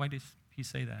 Why does he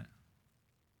say that?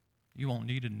 You won't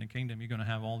need it in the kingdom. You're going to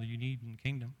have all that you need in the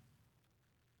kingdom.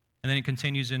 And then he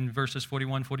continues in verses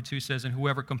 41, 42, says, and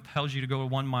whoever compels you to go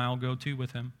 1 mile, go 2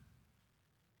 with him.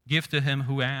 Give to him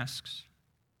who asks,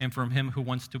 and from him who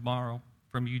wants to borrow,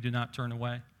 from you do not turn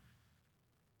away.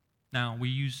 Now, we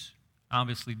use,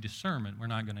 obviously, discernment. We're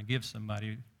not going to give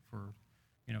somebody for,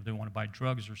 if they want to buy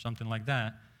drugs or something like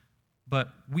that. But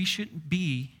we shouldn't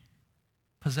be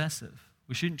possessive.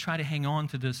 We shouldn't try to hang on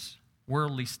to this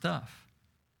worldly stuff.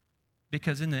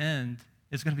 Because in the end,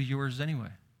 it's going to be yours anyway.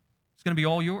 It's going to be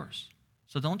all yours.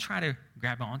 So don't try to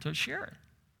grab onto it, share it.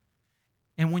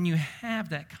 And when you have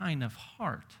that kind of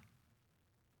heart,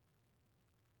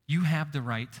 you have the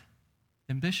right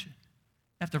ambition.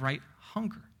 You have the right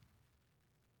hunger.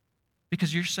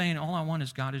 Because you're saying, all I want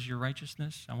is God is your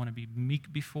righteousness. I want to be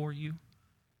meek before you.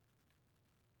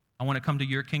 I want to come to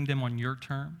your kingdom on your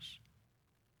terms.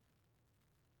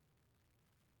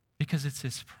 Because it's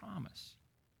his promise.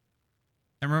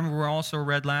 And remember, we also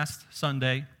read last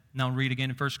Sunday, now I'll read again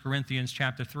in 1 Corinthians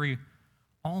chapter 3,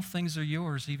 all things are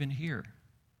yours, even here.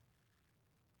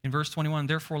 In verse 21,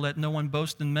 therefore let no one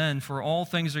boast in men, for all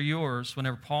things are yours.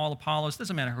 Whenever Paul, Apollos,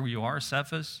 doesn't matter who you are,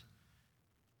 Cephas,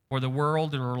 or the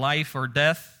world, or life, or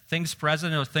death, things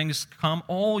present or things come,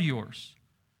 all yours.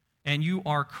 And you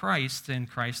are Christ, and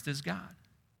Christ is God.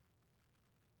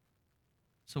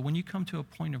 So when you come to a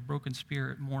point of broken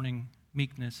spirit, mourning,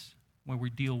 meekness, where we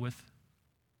deal with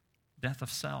death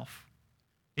of self,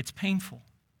 it's painful.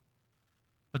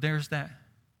 But there's that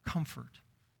comfort.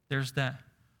 There's that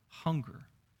hunger.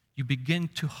 You begin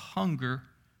to hunger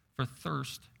for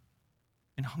thirst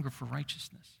and hunger for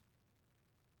righteousness.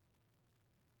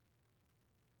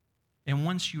 And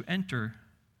once you enter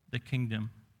the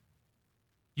kingdom,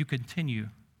 you continue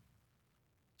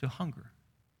to hunger.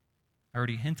 I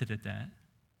already hinted at that.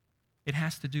 It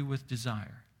has to do with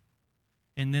desire.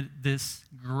 And this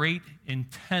great,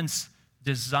 intense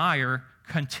desire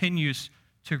continues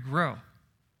to grow.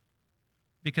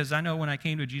 Because I know when I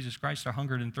came to Jesus Christ, I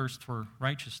hungered and thirst for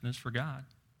righteousness, for God.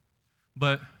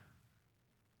 But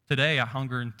today, I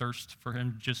hunger and thirst for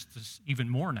him just even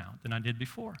more now than I did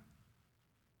before.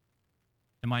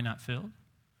 Am I not filled?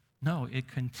 No, it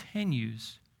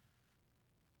continues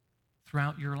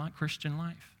throughout your Christian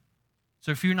life.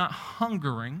 So if you're not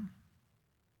hungering,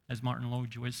 as Martin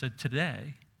Lloyd-Jones said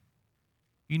today,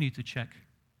 you need to check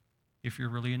if you're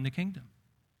really in the kingdom.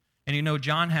 And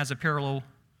John has a parallel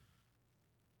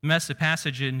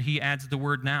passage, and he adds the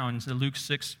word now. And Luke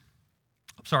 6,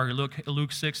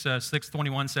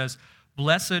 6:21 says,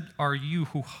 blessed are you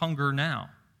who hunger now.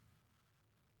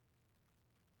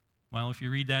 Well, if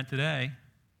you read that today,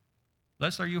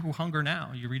 blessed are you who hunger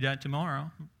now. You read that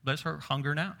tomorrow, blessed are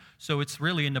hunger now. So it's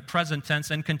really in the present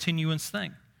tense and continuance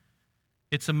thing.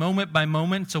 It's a moment by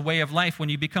moment. It's a way of life. When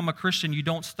you become a Christian, you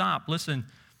don't stop. Listen,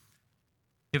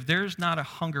 if there's not a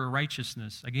hunger of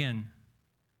righteousness, again,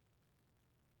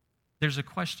 there's a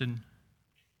question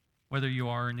whether you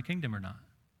are in the kingdom or not.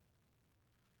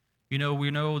 We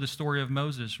know the story of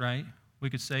Moses, right? We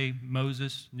could say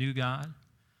Moses knew God.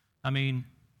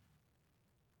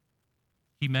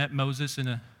 He met Moses in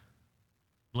a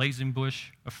blazing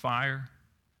bush of fire.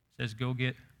 Says, go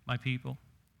get my people,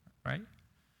 right?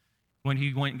 When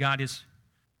he went and got his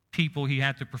people, he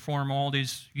had to perform all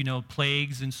these,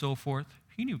 plagues and so forth.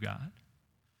 He knew God.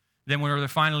 Then when they're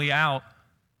finally out,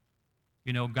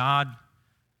 God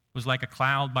was like a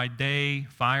cloud by day,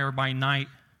 fire by night,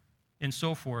 and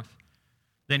so forth.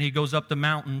 Then he goes up the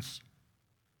mountains.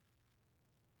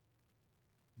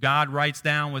 God writes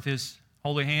down with his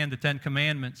holy hand the 10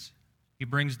 Commandments. He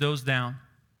brings those down.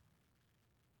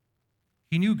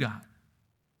 He knew God.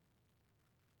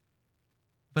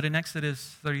 But in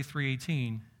Exodus 33:18,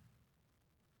 he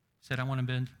said, I want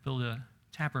to build a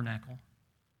tabernacle.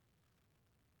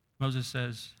 Moses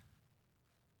says,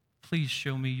 please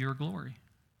show me your glory.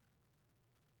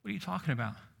 What are you talking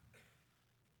about?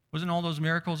 Wasn't all those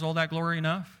miracles, all that glory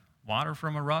enough? Water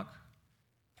from a rock,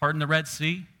 pardon the Red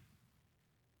Sea.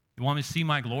 You want me to see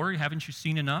my glory? Haven't you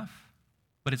seen enough?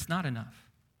 But it's not enough.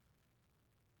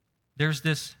 There's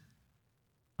this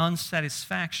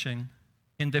unsatisfaction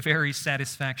in the very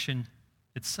satisfaction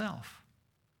itself.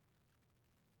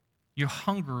 You're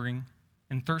hungering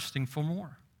and thirsting for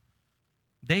more.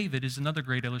 David is another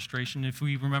great illustration. If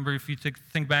we remember, if you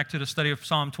think back to the study of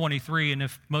Psalm 23, and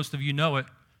if most of you know it,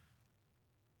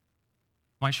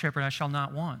 my shepherd I shall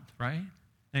not want, right?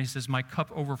 And he says, my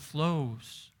cup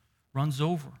overflows, runs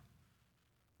over.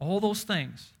 All those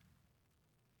things.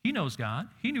 He knows God.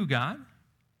 He knew God.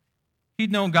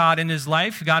 He'd known God in his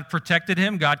life. God protected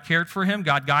him. God cared for him.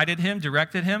 God guided him,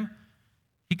 directed him.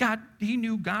 He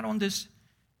knew God on this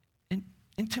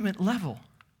intimate level.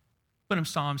 But in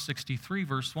Psalm 63,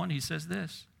 verse 1, he says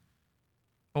this,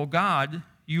 "O God,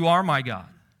 you are my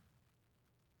God."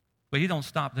 But he don't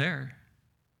stop there.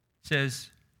 He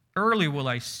says, "Early will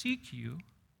I seek you.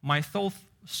 My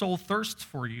soul thirsts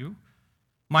for you.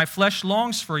 My flesh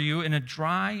longs for you in a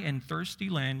dry and thirsty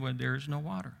land where there is no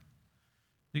water."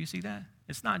 Do you see that?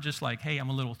 It's not just like, hey, I'm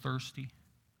a little thirsty.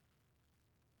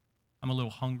 I'm a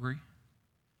little hungry.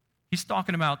 He's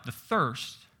talking about the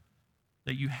thirst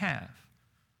that you have.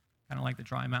 Kind of like the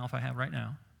dry mouth I have right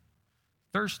now.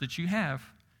 Thirst that you have,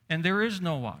 and there is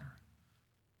no water.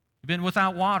 You've been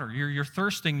without water. You're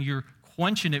thirsting. You're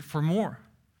quenching it for more.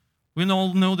 We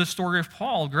all know the story of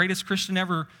Paul, greatest Christian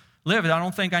ever lived. I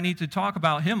don't think I need to talk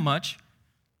about him much.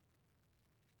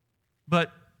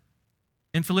 But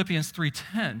in Philippians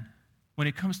 3:10, when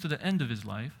it comes to the end of his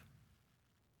life,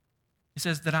 he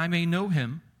says, "That I may know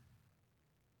him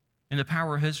in the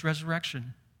power of his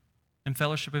resurrection and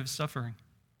fellowship of his suffering."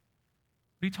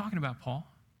 What are you talking about, Paul?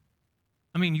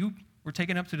 I mean, you were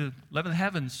taken up to the 11th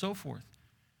heaven and so forth.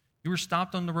 You were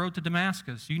stopped on the road to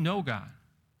Damascus. You know God.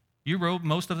 You wrote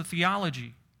most of the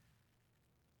theology.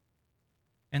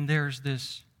 And there's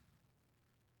this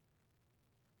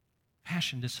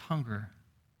passion, this hunger,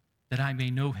 that I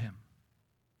may know him.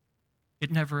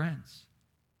 It never ends.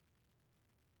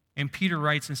 And Peter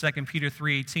writes in 2 Peter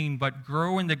 3:18, "But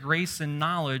grow in the grace and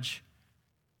knowledge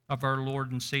of our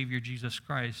Lord and Savior Jesus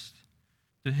Christ.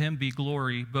 To him be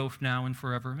glory both now and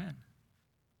forever. Amen."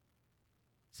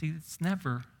 See, it's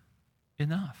never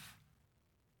enough.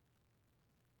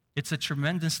 It's a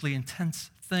tremendously intense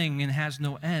thing and has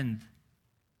no end.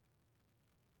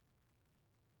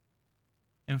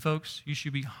 And folks, you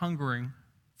should be hungering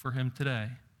for him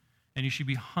today, and you should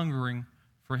be hungering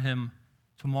for him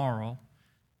tomorrow.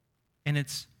 And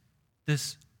it's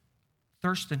this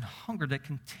thirst and hunger that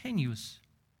continues.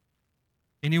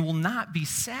 And you will not be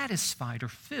satisfied or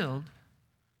filled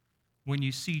when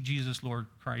you see Jesus, Lord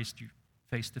Christ,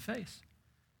 face to face.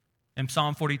 And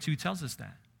Psalm 42 tells us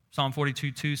that. Psalm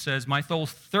 42:2 says, "My soul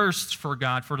thirsts for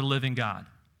God, for the living God,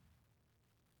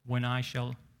 when I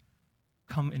shall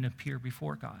come and appear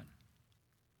before God."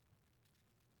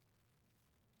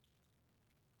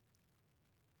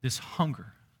 This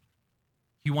hunger,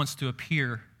 he wants to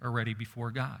appear already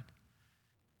before God.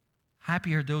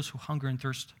 Happy are those who hunger and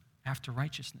thirst after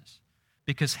righteousness,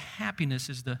 because happiness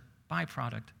is the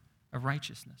byproduct of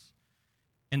righteousness.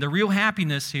 And the real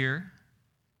happiness here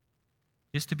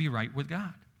is to be right with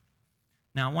God.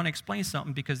 Now, I want to explain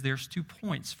something because there's 2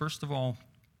 points. First of all,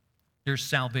 there's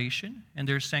salvation and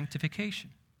there's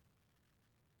sanctification.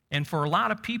 And for a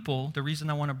lot of people, the reason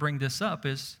I want to bring this up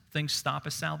is things stop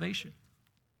at salvation.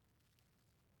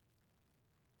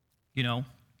 You know,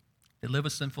 they live a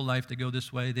sinful life, they go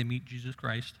this way, they meet Jesus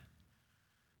Christ,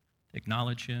 they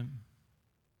acknowledge him,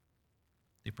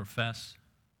 they profess,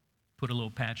 put a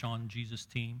little patch on Jesus'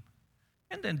 team,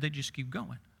 and then they just keep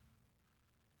going.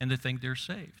 And they think they're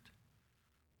saved.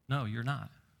 No, you're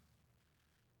not.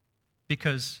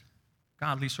 Because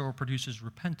godly sorrow produces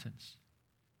repentance.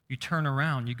 You turn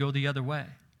around, you go the other way.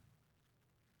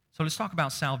 So let's talk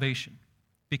about salvation.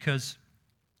 Because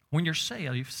when you're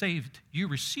saved, you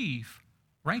receive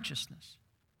righteousness.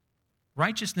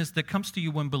 Righteousness that comes to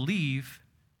you when believe,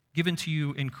 given to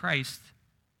you in Christ.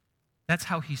 That's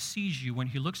how he sees you when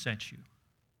he looks at you,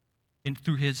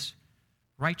 through his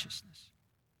righteousness.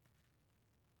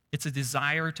 It's a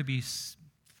desire to be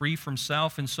free from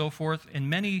self and so forth. In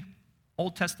many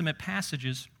Old Testament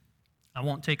passages, I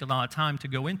won't take a lot of time to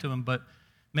go into them, but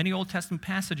many Old Testament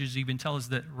passages even tell us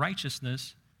that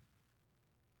righteousness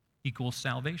equals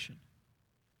salvation.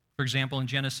 For example, in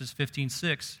Genesis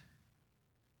 15:6,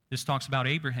 this talks about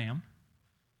Abraham,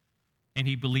 and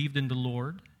he believed in the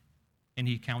Lord, and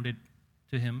he counted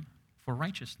to him for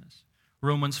righteousness.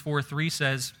 Romans 4:3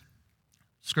 says,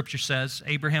 Scripture says,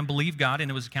 Abraham believed God, and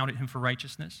it was accounted him for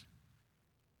righteousness.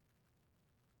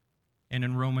 And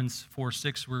in Romans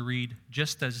 4:6 we read,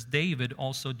 just as David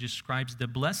also describes the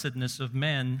blessedness of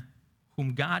men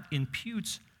whom God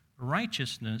imputes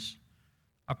righteousness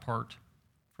apart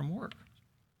from work.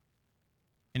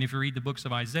 And if you read the books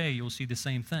of Isaiah, you'll see the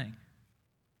same thing.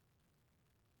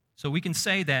 So we can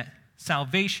say that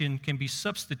salvation can be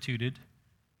substituted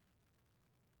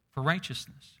for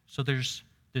righteousness. So there's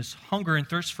this hunger and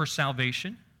thirst for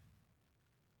salvation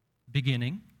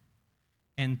beginning,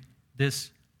 and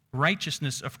this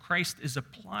righteousness of Christ is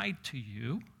applied to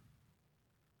you,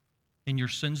 and your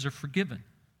sins are forgiven.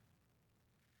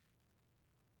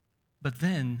 But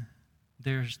then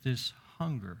there's this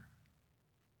hunger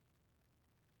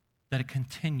that it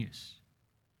continues.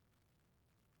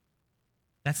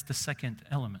 That's the second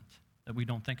element that we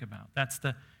don't think about. That's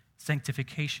the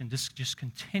sanctification. This just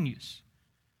continues.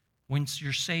 Once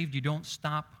you're saved, you don't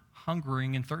stop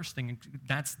hungering and thirsting.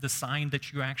 That's the sign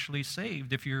that you're actually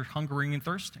saved, if you're hungering and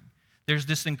thirsting. There's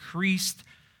this increased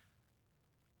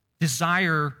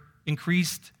desire,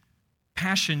 increased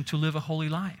passion to live a holy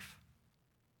life.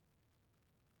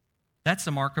 That's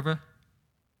the mark of a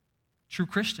true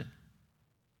Christian.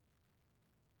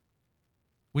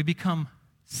 We become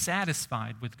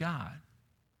satisfied with God,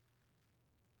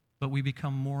 but we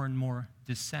become more and more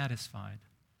dissatisfied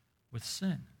with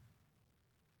sin.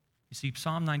 You see,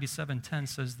 Psalm 97:10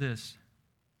 says this: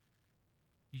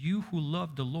 "You who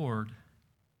love the Lord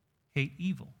hate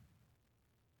evil."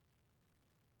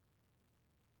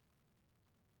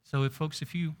 So,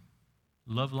 if you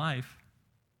love life,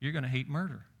 you're going to hate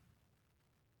murder.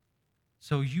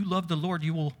 So you love the Lord,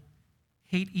 you will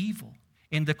hate evil.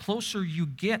 And the closer you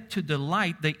get to the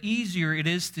light, the easier it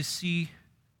is to see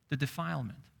the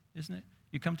defilement, isn't it?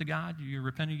 You come to God, you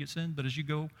repent of your sin, but as you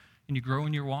go and you grow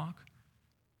in your walk,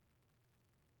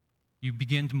 you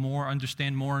begin to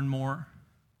understand more and more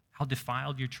how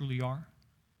defiled you truly are.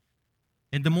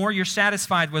 And the more you're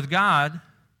satisfied with God,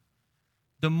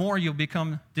 the more you'll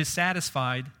become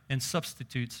dissatisfied in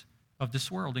substitutes of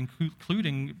this world,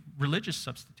 including religious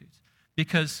substitutes.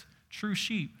 Because true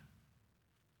sheep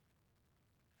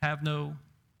have no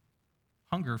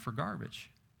hunger for garbage.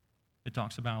 It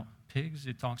talks about pigs,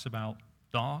 it talks about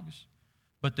dogs,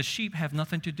 but the sheep have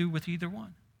nothing to do with either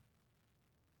one.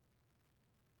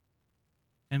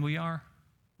 And we are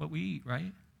what we eat,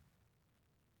 right?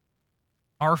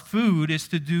 Our food is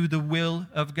to do the will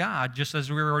of God. Just as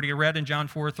we already read in John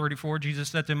 4:34, Jesus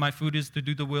said to him, "My food is to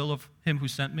do the will of him who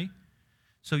sent me."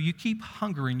 So you keep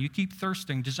hungering, you keep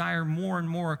thirsting, desire more and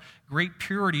more great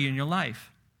purity in your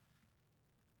life.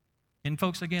 And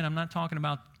folks, again, I'm not talking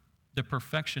about the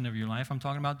perfection of your life. I'm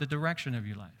talking about the direction of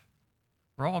your life.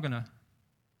 We're all going to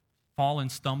fall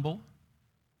and stumble,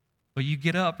 but you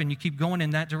get up and you keep going in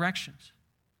that direction.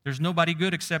 There's nobody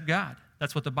good except God.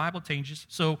 That's what the Bible teaches.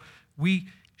 So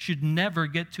we should never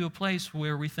get to a place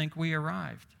where we think we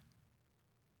arrived.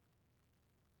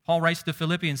 Paul writes to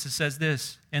Philippians and says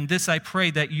this: "And this I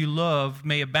pray, that you love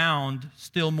may abound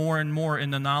still more and more in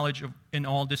the knowledge of in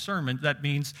all discernment." That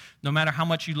means no matter how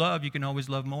much you love, you can always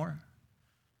love more.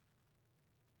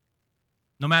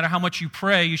 No matter how much you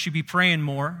pray, you should be praying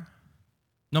more.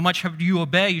 No matter how you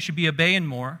obey, you should be obeying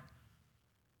more.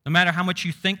 No matter how much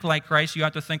you think like Christ, you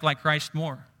have to think like Christ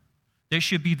more. There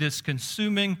should be this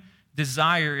consuming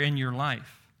desire in your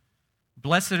life.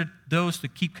 Blessed are those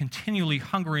that keep continually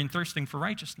hungering and thirsting for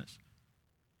righteousness.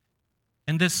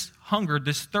 And this hunger,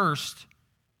 this thirst,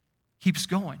 keeps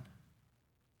going.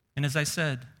 And as I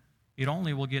said, it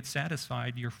only will get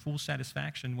satisfied, your full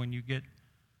satisfaction, when you get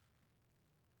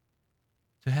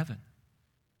to heaven.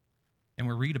 And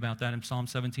we read about that in Psalm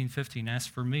 17:15. "As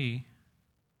for me,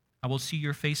 I will see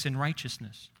your face in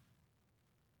righteousness."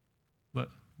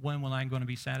 But when will I going to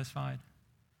be satisfied?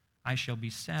 "I shall be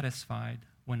satisfied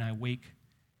when I wake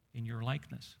in your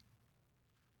likeness."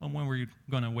 Well, when were you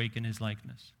going to wake in his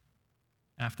likeness?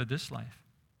 After this life.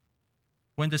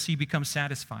 When does he become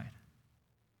satisfied?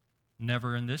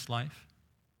 Never in this life.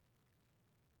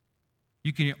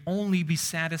 You can only be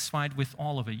satisfied with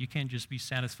all of it. You can't just be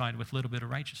satisfied with a little bit of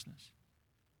righteousness.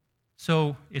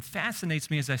 So it fascinates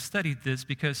me as I studied this,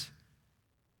 because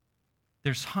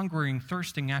there's hungering,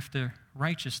 thirsting after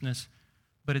righteousness,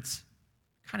 but it's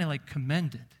kind of like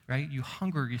commended, right? You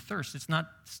hunger, you thirst. It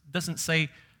doesn't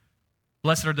say,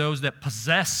 "Blessed are those that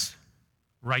possess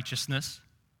righteousness."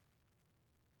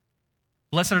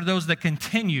 Blessed are those that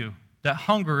continue, that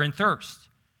hunger and thirst.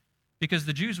 Because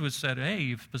the Jews would say,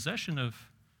 "Hey, if possession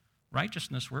of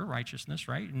righteousness, we're righteousness,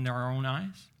 right? In our own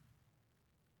eyes."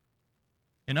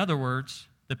 In other words,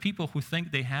 the people who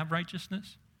think they have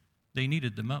righteousness, they need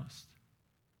it the most.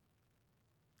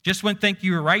 Just when think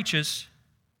you're righteous,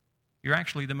 you're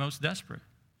actually the most desperate.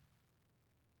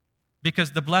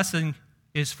 Because the blessing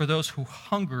is for those who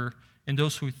hunger and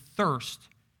those who thirst.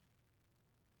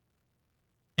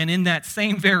 And in that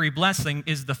same very blessing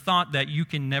is the thought that you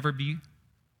can never be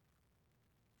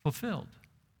fulfilled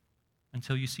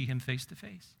until you see him face to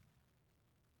face.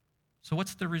 So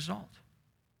what's the result?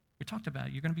 We talked about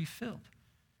it. You're going to be filled.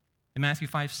 In Matthew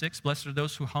 5:6, blessed are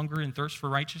those who hunger and thirst for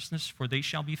righteousness, for they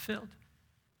shall be filled.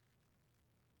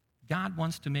 God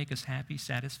wants to make us happy,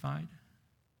 satisfied.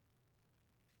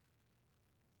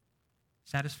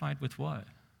 Satisfied with what?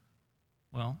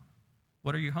 Well,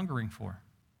 what are you hungering for?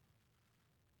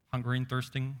 Hungering,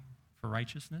 thirsting for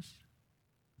righteousness?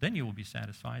 Then you will be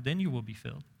satisfied. Then you will be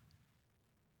filled.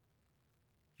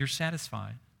 You're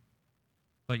satisfied,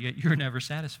 but yet you're never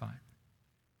satisfied.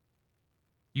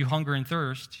 You hunger and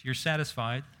thirst, you're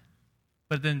satisfied,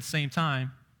 but then at the same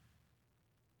time,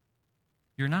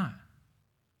 you're not.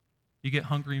 You get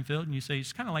hungry and filled, and you say,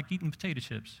 it's kind of like eating potato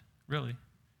chips, really. You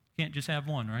can't just have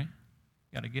one, right?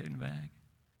 You got to get in the bag.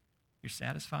 You're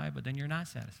satisfied, but then you're not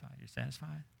satisfied. You're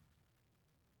satisfied.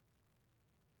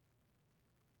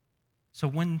 So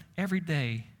when every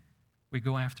day we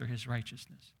go after his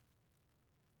righteousness,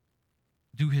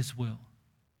 do his will,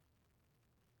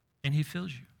 and he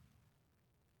fills you.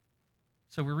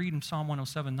 So we read in Psalm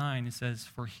 107:9, it says,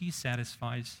 for he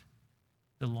satisfies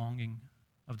the longing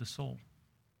of the soul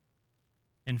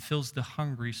and fills the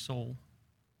hungry soul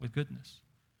with goodness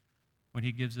when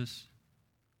he gives us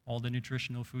all the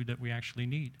nutritional food that we actually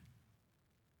need.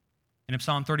 And in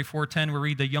Psalm 34:10, we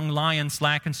read, the young lions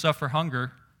lack and suffer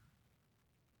hunger,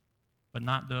 but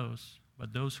not those.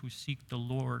 But those who seek the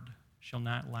Lord shall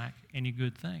not lack any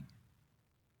good thing.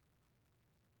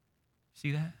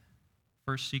 See that?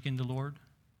 First seeking the Lord,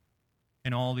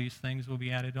 and all these things will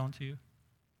be added onto you.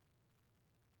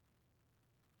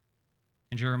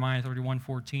 In Jeremiah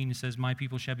 31:14, it says, my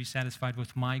people shall be satisfied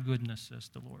with my goodness, says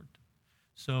the Lord.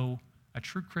 So a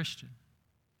true Christian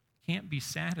can't be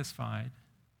satisfied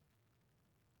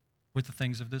with the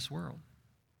things of this world.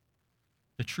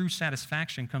 The true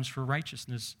satisfaction comes from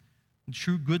righteousness. And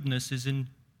true goodness is in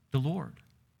the Lord.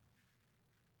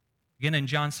 Again, in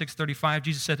John 6:35,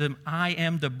 Jesus said to them, I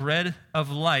am the bread of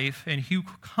life, and he who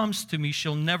comes to me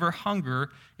shall never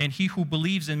hunger, and he who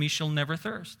believes in me shall never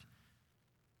thirst.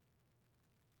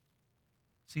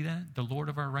 See that? The Lord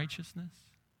of our righteousness.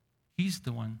 He's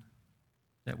the one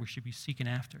that we should be seeking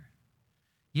after.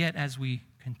 Yet, as we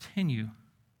continue,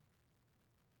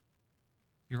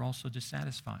 you're also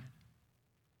dissatisfied.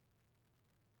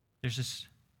 There's this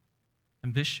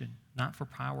ambition, not for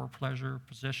power, pleasure,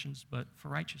 possessions, but for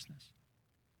righteousness.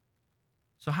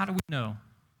 So how do we know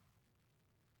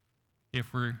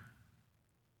if we're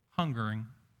hungering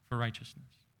for righteousness?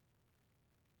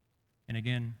 And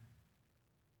again,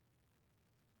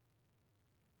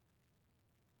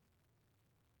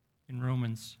 in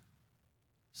Romans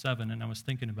 7, and I was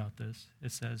thinking about this,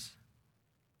 it says,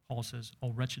 Paul says,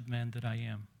 O wretched man that I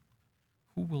am,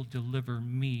 who will deliver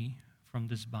me from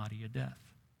this body of death?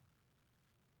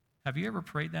 Have you ever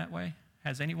prayed that way?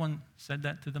 Has anyone said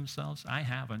that to themselves? I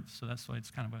haven't, so that's why it's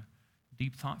kind of a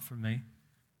deep thought for me.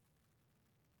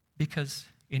 Because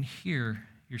in here,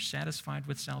 you're satisfied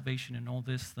with salvation and all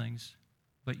these things,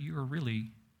 but you are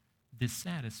really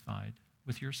dissatisfied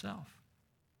with yourself.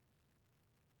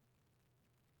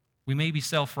 We may be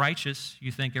self-righteous.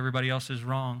 You think everybody else is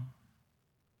wrong,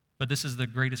 but this is the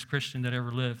greatest Christian that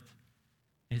ever lived.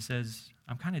 He says,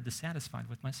 I'm kind of dissatisfied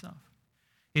with myself.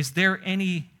 Is there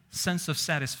any sense of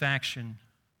satisfaction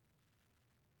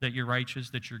that you're righteous,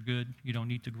 that you're good, you don't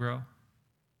need to grow?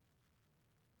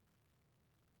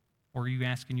 Or are you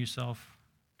asking yourself,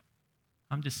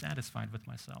 I'm dissatisfied with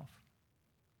myself.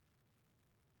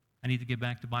 I need to get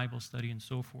back to Bible study and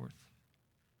so forth.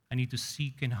 I need to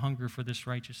seek and hunger for this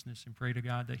righteousness and pray to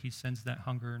God that he sends that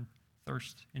hunger and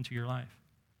thirst into your life.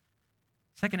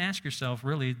 Second, ask yourself,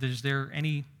 really, is there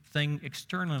anything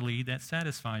externally that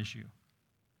satisfies you?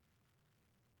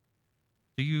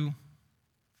 Do you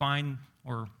find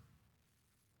or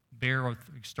bear with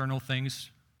external things,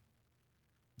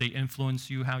 they influence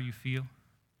you, how you feel?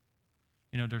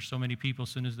 You know, there's so many people, as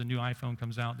soon as the new iPhone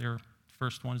comes out, they're the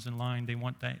first ones in line. They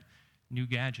want that new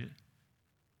gadget.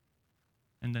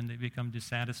 And then they become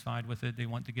dissatisfied with it. They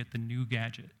want to get the new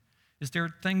gadget. Is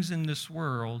there things in this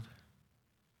world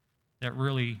that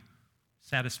really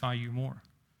satisfy you more?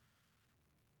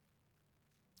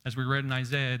 As we read in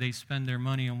Isaiah, they spend their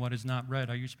money on what is not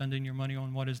bread. Are you spending your money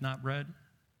on what is not bread?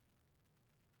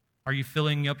 Are you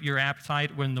filling up your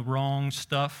appetite with the wrong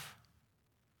stuff?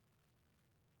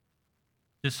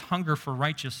 This hunger for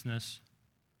righteousness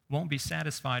won't be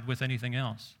satisfied with anything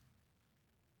else.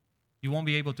 You won't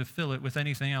be able to fill it with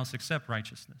anything else except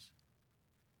righteousness.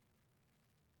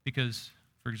 Because,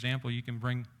 for example, you can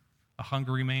bring a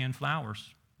hungry man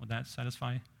flowers. Would that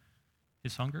satisfy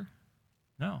his hunger?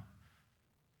 No.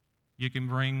 You can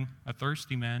bring a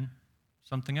thirsty man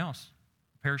something else,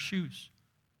 a pair of shoes.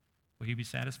 Will he be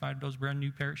satisfied with those brand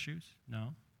new pair of shoes? No.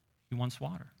 He wants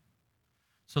water.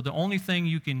 So the only thing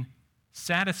you can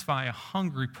satisfy a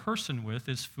hungry person with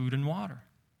is food and water.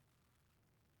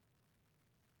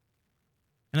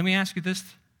 And let me ask you this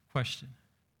question.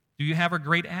 Do you have a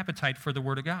great appetite for the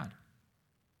Word of God?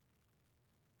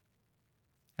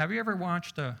 Have you ever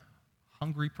watched a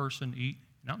hungry person eat?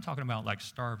 And I'm talking about like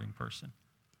starving person.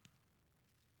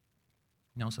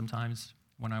 You know, sometimes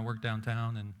when I work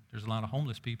downtown and there's a lot of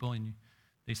homeless people and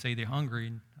they say they're hungry,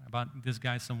 and I bought this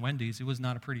guy some Wendy's, it was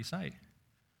not a pretty sight.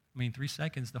 I mean, 3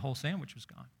 seconds, the whole sandwich was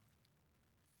gone.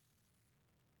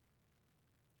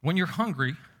 When you're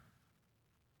hungry,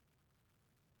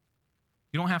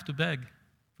 you don't have to beg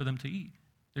for them to eat.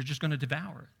 They're just going to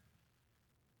devour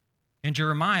it. And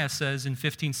Jeremiah says in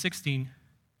 15:16,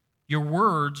 your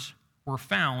words were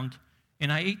found, and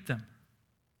I ate them.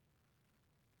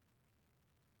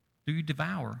 Do you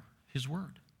devour his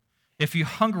word? If you're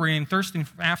hungry and thirsting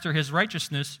after his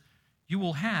righteousness, you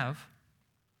will have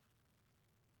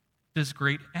this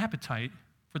great appetite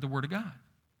for the Word of God.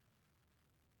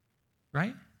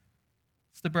 Right?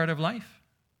 It's the bread of life.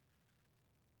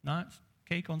 Not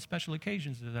cake on special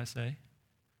occasions, as I say.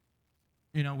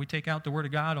 You know, we take out the Word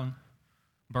of God on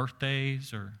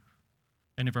birthdays or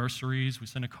anniversaries. We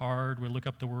send a card. We look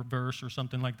up the word verse or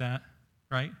something like that.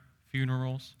 Right?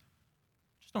 Funerals.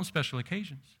 Just on special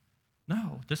occasions.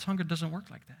 No, this hunger doesn't work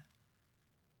like that.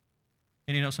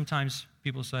 And you know, sometimes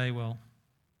people say, well,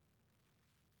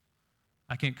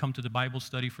 I can't come to the Bible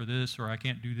study for this, or I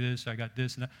can't do this, I got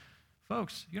this and that.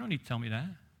 Folks, you don't need to tell me that.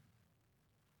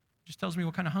 It just tells me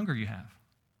what kind of hunger you have.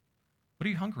 What are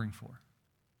you hungering for?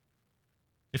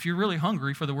 If you're really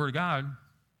hungry for the Word of God,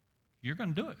 you're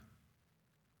going to do it.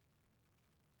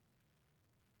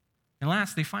 And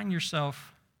lastly, find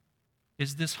yourself,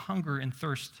 is this hunger and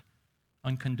thirst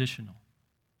unconditional?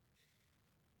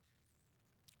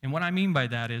 And what I mean by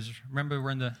that is, remember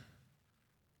when the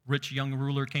rich young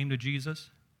ruler came to Jesus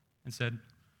and said,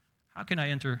 how can I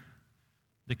enter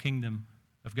the kingdom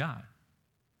of God?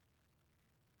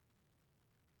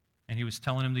 And he was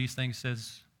telling him these things,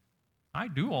 says, I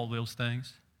do all those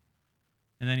things.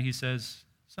 And then he says,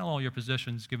 sell all your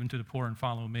possessions, give them to the poor, and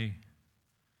follow me.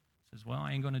 He says, well,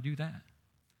 I ain't going to do that.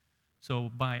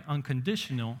 So by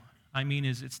unconditional, I mean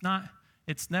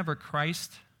it's never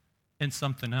Christ and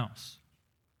something else.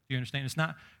 Do you understand? It's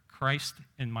not Christ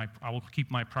in I will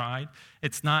keep my pride.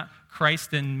 It's not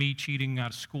Christ in me cheating out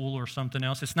of school or something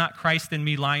else. It's not Christ in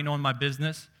me lying on my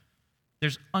business.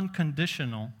 There's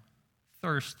unconditional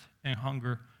thirst and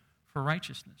hunger for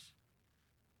righteousness.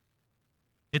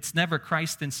 It's never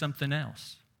Christ in something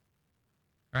else,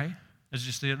 right? As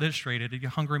just illustrated, a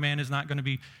hungry man is not going to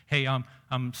be, hey,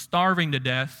 I'm starving to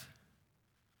death,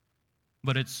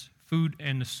 but it's food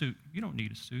and the suit. You don't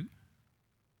need a suit.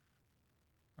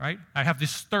 Right? I have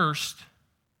this thirst.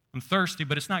 I'm thirsty,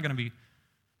 but it's not going to be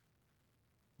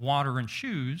water and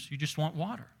shoes. You just want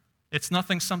water. It's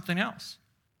nothing something else.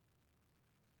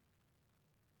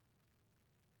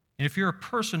 And if you're a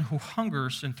person who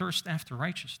hungers and thirsts after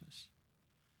righteousness,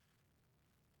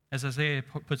 as Isaiah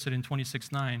puts it in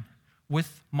 26:9,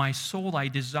 with my soul I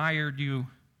desired you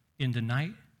in the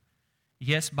night.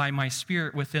 Yes, by my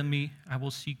spirit within me I will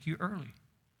seek you early.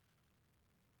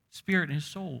 Spirit and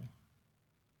soul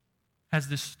has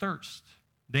this thirst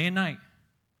day and night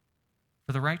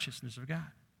for the righteousness of God.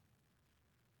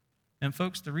 And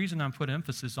folks, the reason I'm putting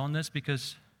emphasis on this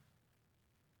because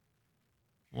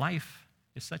life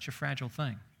is such a fragile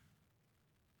thing.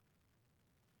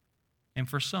 And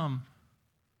for some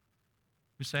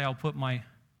who say, I'll put my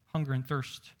hunger and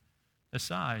thirst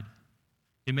aside,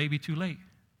 it may be too late.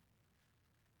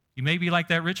 You may be like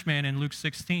that rich man in Luke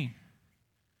 16.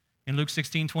 In Luke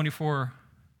 16:24,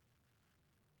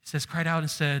 he says, cried out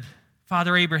and said,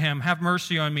 Father Abraham, have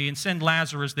mercy on me and send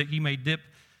Lazarus that he may dip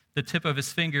the tip of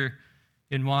his finger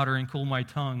in water and cool my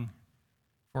tongue,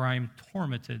 for I am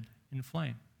tormented in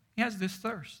flame. He has this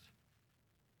thirst.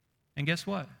 And guess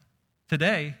what?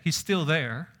 Today, he's still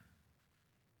there,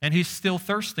 and he's still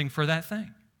thirsting for that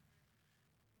thing.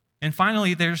 And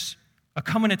finally, there's a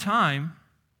coming a time,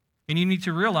 and you need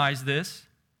to realize this,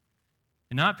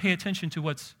 and not pay attention to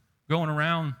what's going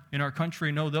around in our country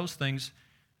and know those things,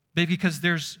 because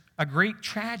there's a great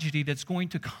tragedy that's going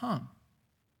to come.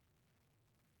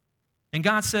 And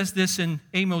God says this in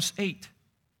Amos 8,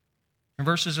 in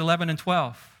verses 11 and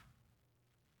 12.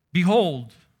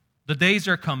 Behold, the days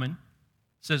are coming,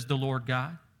 says the Lord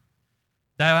God,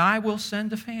 that I will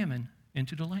send a famine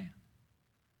into the land.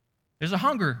 There's a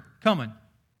hunger coming.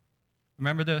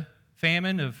 Remember the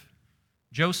famine of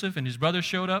Joseph and his brothers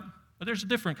showed up? But there's a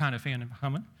different kind of famine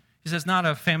coming. He says not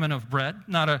a famine of bread,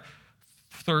 not a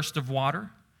thirst of water,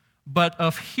 but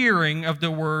of hearing of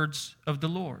the words of the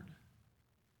Lord.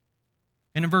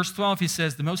 And in verse 12, he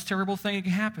says, the most terrible thing that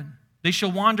can happen. They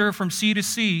shall wander from sea to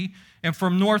sea and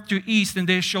from north to east, and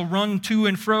they shall run to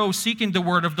and fro, seeking the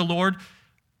word of the Lord,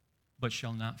 but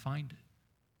shall not find it.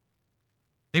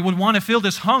 They would want to feel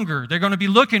this hunger. They're going to be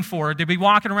looking for it. They'll be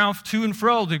walking around to and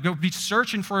fro. They're going to be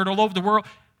searching for it all over the world.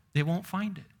 They won't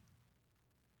find it.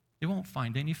 They won't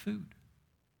find any food.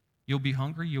 You'll be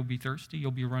hungry. You'll be thirsty.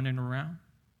 You'll be running around.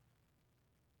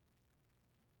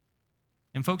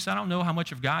 And folks, I don't know how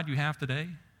much of God you have today,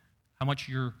 how much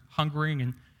you're hungering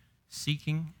and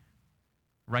seeking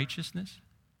righteousness.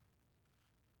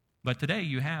 But today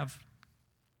you have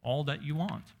all that you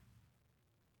want,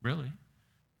 really.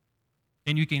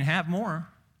 And you can have more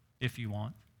if you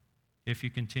want, if you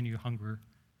continue hunger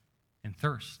and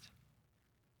thirst.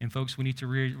 And folks, we need to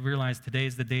realize today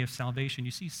is the day of salvation.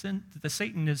 You see,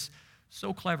 Satan is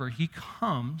so clever. He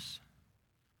comes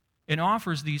and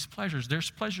offers these pleasures.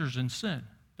 There's pleasures in sin.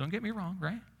 Don't get me wrong,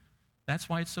 right? That's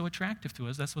why it's so attractive to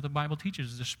us. That's what the Bible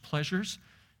teaches. There's pleasures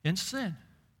in sin.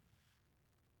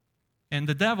 And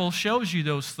the devil shows you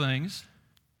those things,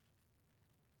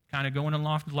 kind of going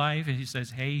along life, and he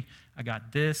says, hey, I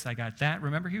got this, I got that.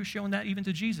 Remember, he was showing that even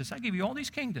to Jesus. I give you all these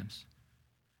kingdoms.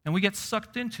 And we get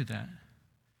sucked into that.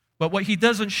 But what he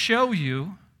doesn't show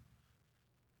you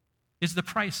is the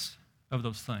price of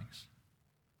those things.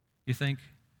 You think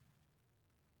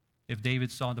if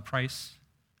David saw the price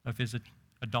of his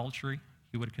adultery,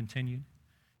 he would have continued?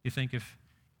 You think if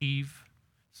Eve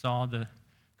saw the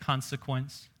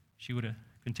consequence, she would have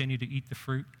continued to eat the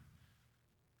fruit?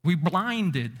 We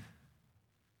blinded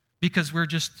because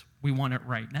we want it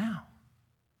right now.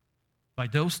 By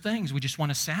those things, we just want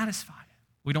to satisfy it.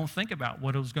 We don't think about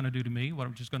what it was going to do to me, what it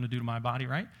was just going to do to my body,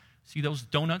 right? See those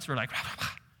donuts, we're like,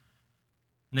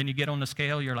 and then you get on the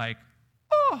scale, you're like,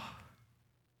 oh.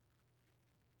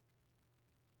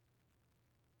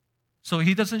 So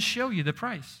he doesn't show you the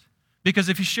price. Because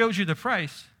if he shows you the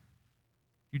price,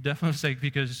 you definitely say,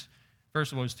 because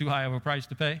first of all, it's too high of a price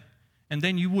to pay. And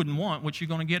then you wouldn't want what you're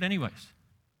going to get anyways.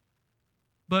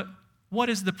 But what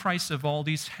is the price of all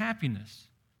these happiness?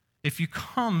 If you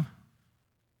come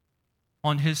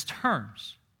on his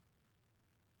terms.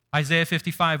 Isaiah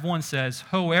 55:1 says,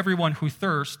 ho, everyone who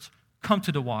thirsts, come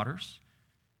to the waters.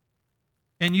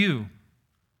 And you,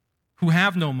 who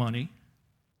have no money,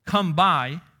 come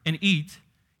buy and eat.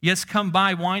 Yes, come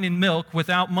buy wine and milk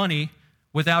without money,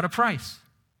 without a price.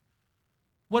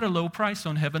 What a low price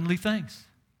on heavenly things.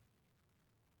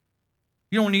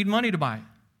 You don't need money to buy it.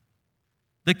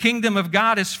 The kingdom of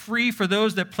God is free for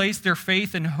those that place their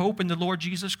faith and hope in the Lord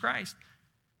Jesus Christ.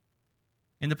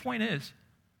 And the point is,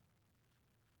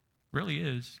 really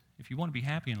is, if you want to be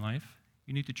happy in life,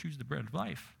 you need to choose the bread of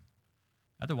life.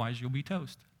 Otherwise, you'll be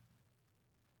toast.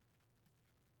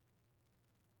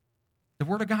 The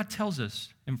Word of God tells us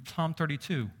in Psalm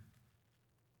 32,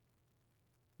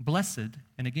 blessed,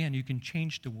 and again, you can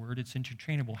change the word, it's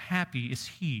interchangeable. Happy is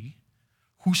he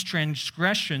whose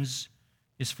transgressions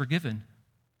is forgiven,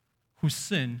 whose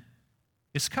sin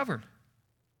is covered.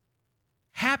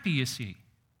 Happy is he.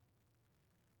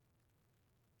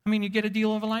 I mean, you get a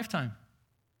deal of a lifetime.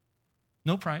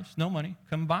 No price, no money.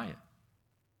 Come buy it.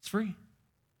 It's free.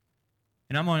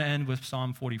 And I'm going to end with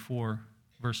Psalm 44,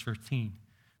 verse 13,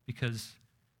 because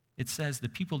it says the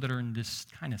people that are in this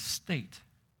kind of state,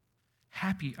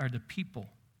 happy are the people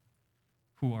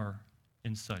who are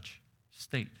in such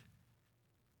state.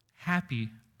 Happy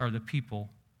are the people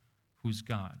whose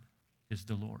God is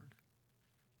the Lord.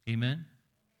 Amen?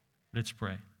 Let's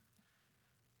pray.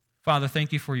 Father,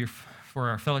 thank you for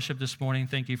our fellowship this morning.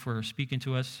 Thank you for speaking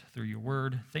to us through your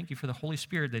word. Thank you for the Holy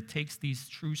Spirit that takes these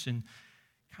truths and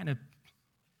kind of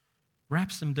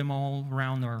wraps them all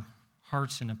around our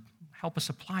hearts and help us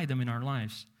apply them in our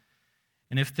lives.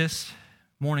 And if this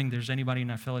morning there's anybody in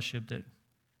our fellowship that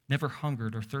never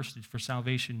hungered or thirsted for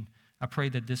salvation, I pray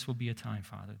that this will be a time,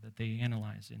 Father, that they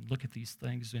analyze and look at these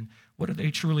things and what are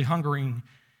they truly hungering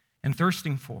and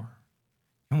thirsting for,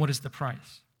 and what is the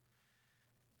price.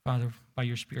 Father, by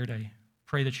your Spirit, I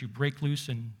pray that you break loose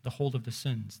in the hold of the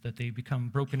sins, that they become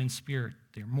broken in spirit,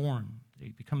 they mourn, they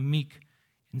become meek,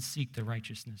 and seek the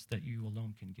righteousness that you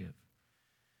alone can give.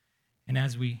 And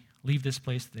as we leave this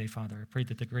place today, Father, I pray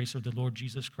that the grace of the Lord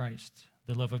Jesus Christ,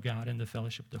 the love of God, and the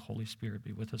fellowship of the Holy Spirit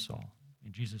be with us all.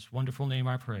 In Jesus' wonderful name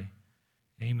I pray.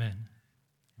 Amen.